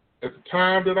wanted at the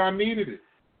time that I needed it.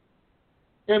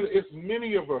 And it's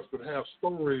many of us that have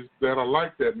stories that are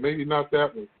like that, maybe not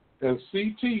that one. And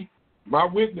CT, my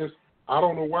witness, I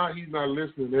don't know why he's not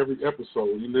listening every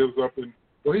episode. He lives up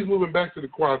he's moving back to the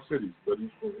Quad Cities, but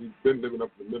he's been living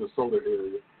up in the Minnesota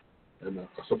area and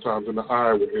sometimes in the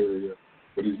Iowa area,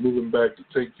 but he's moving back to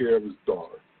take care of his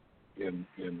daughter in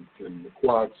the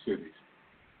Quad Cities.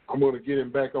 I'm going to get him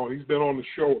back on. He's been on the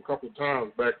show a couple of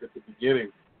times back at the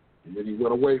beginning, and then he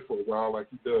went away for a while like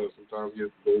he does. Sometimes he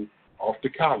has to go off to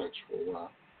college for a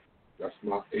while. That's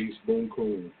my Ace Boone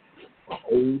Coon, my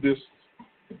oldest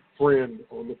friend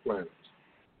on the planet.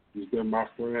 He's been my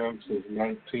friend since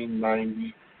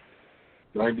 1990,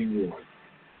 91.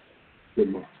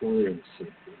 Been my friend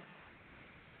since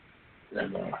then.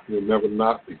 And he'll never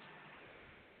not be.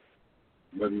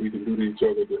 Nothing we can do to each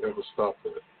other to ever stop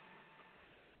that.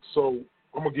 So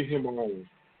I'm going to get him on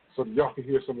so that y'all can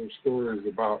hear some of the stories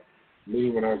about me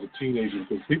when I was a teenager,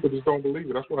 because people just don't believe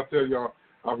it. That's what I tell y'all.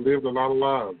 I've lived a lot of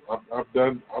lives. I've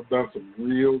done some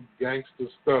real gangster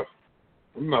stuff.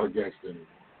 I'm not a gangster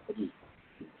anymore.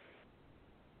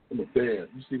 I'm a dad.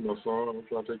 You see my son. I'm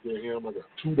trying to take care of him. I got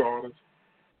 2 daughters,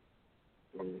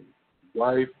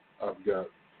 wife. I've got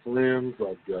friends.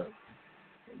 I've got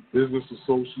business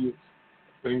associates,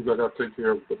 things I got to take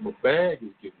care of. But my bag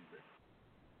is getting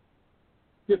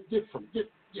big. Get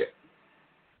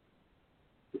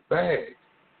the bag.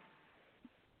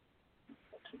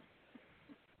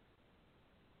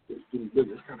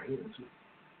 bigger. It's kind of heavy too.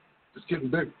 It's getting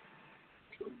bigger.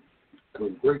 And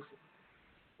I'm grateful.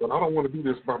 But I don't want to do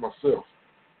this by myself.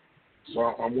 So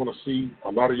I want to see a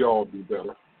lot of y'all do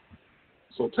better.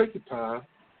 So take your time.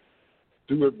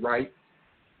 Do it right.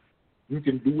 You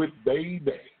can do it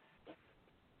baby.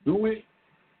 Do it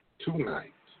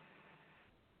tonight.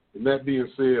 And that being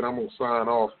said, I'm going to sign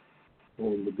off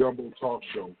on the Gumbo Talk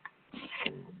Show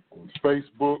on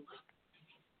Facebook,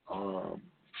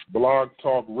 Blog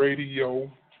Talk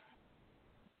Radio,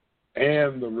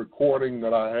 and the recording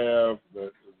that I have that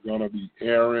is going to be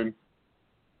airing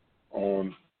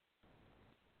on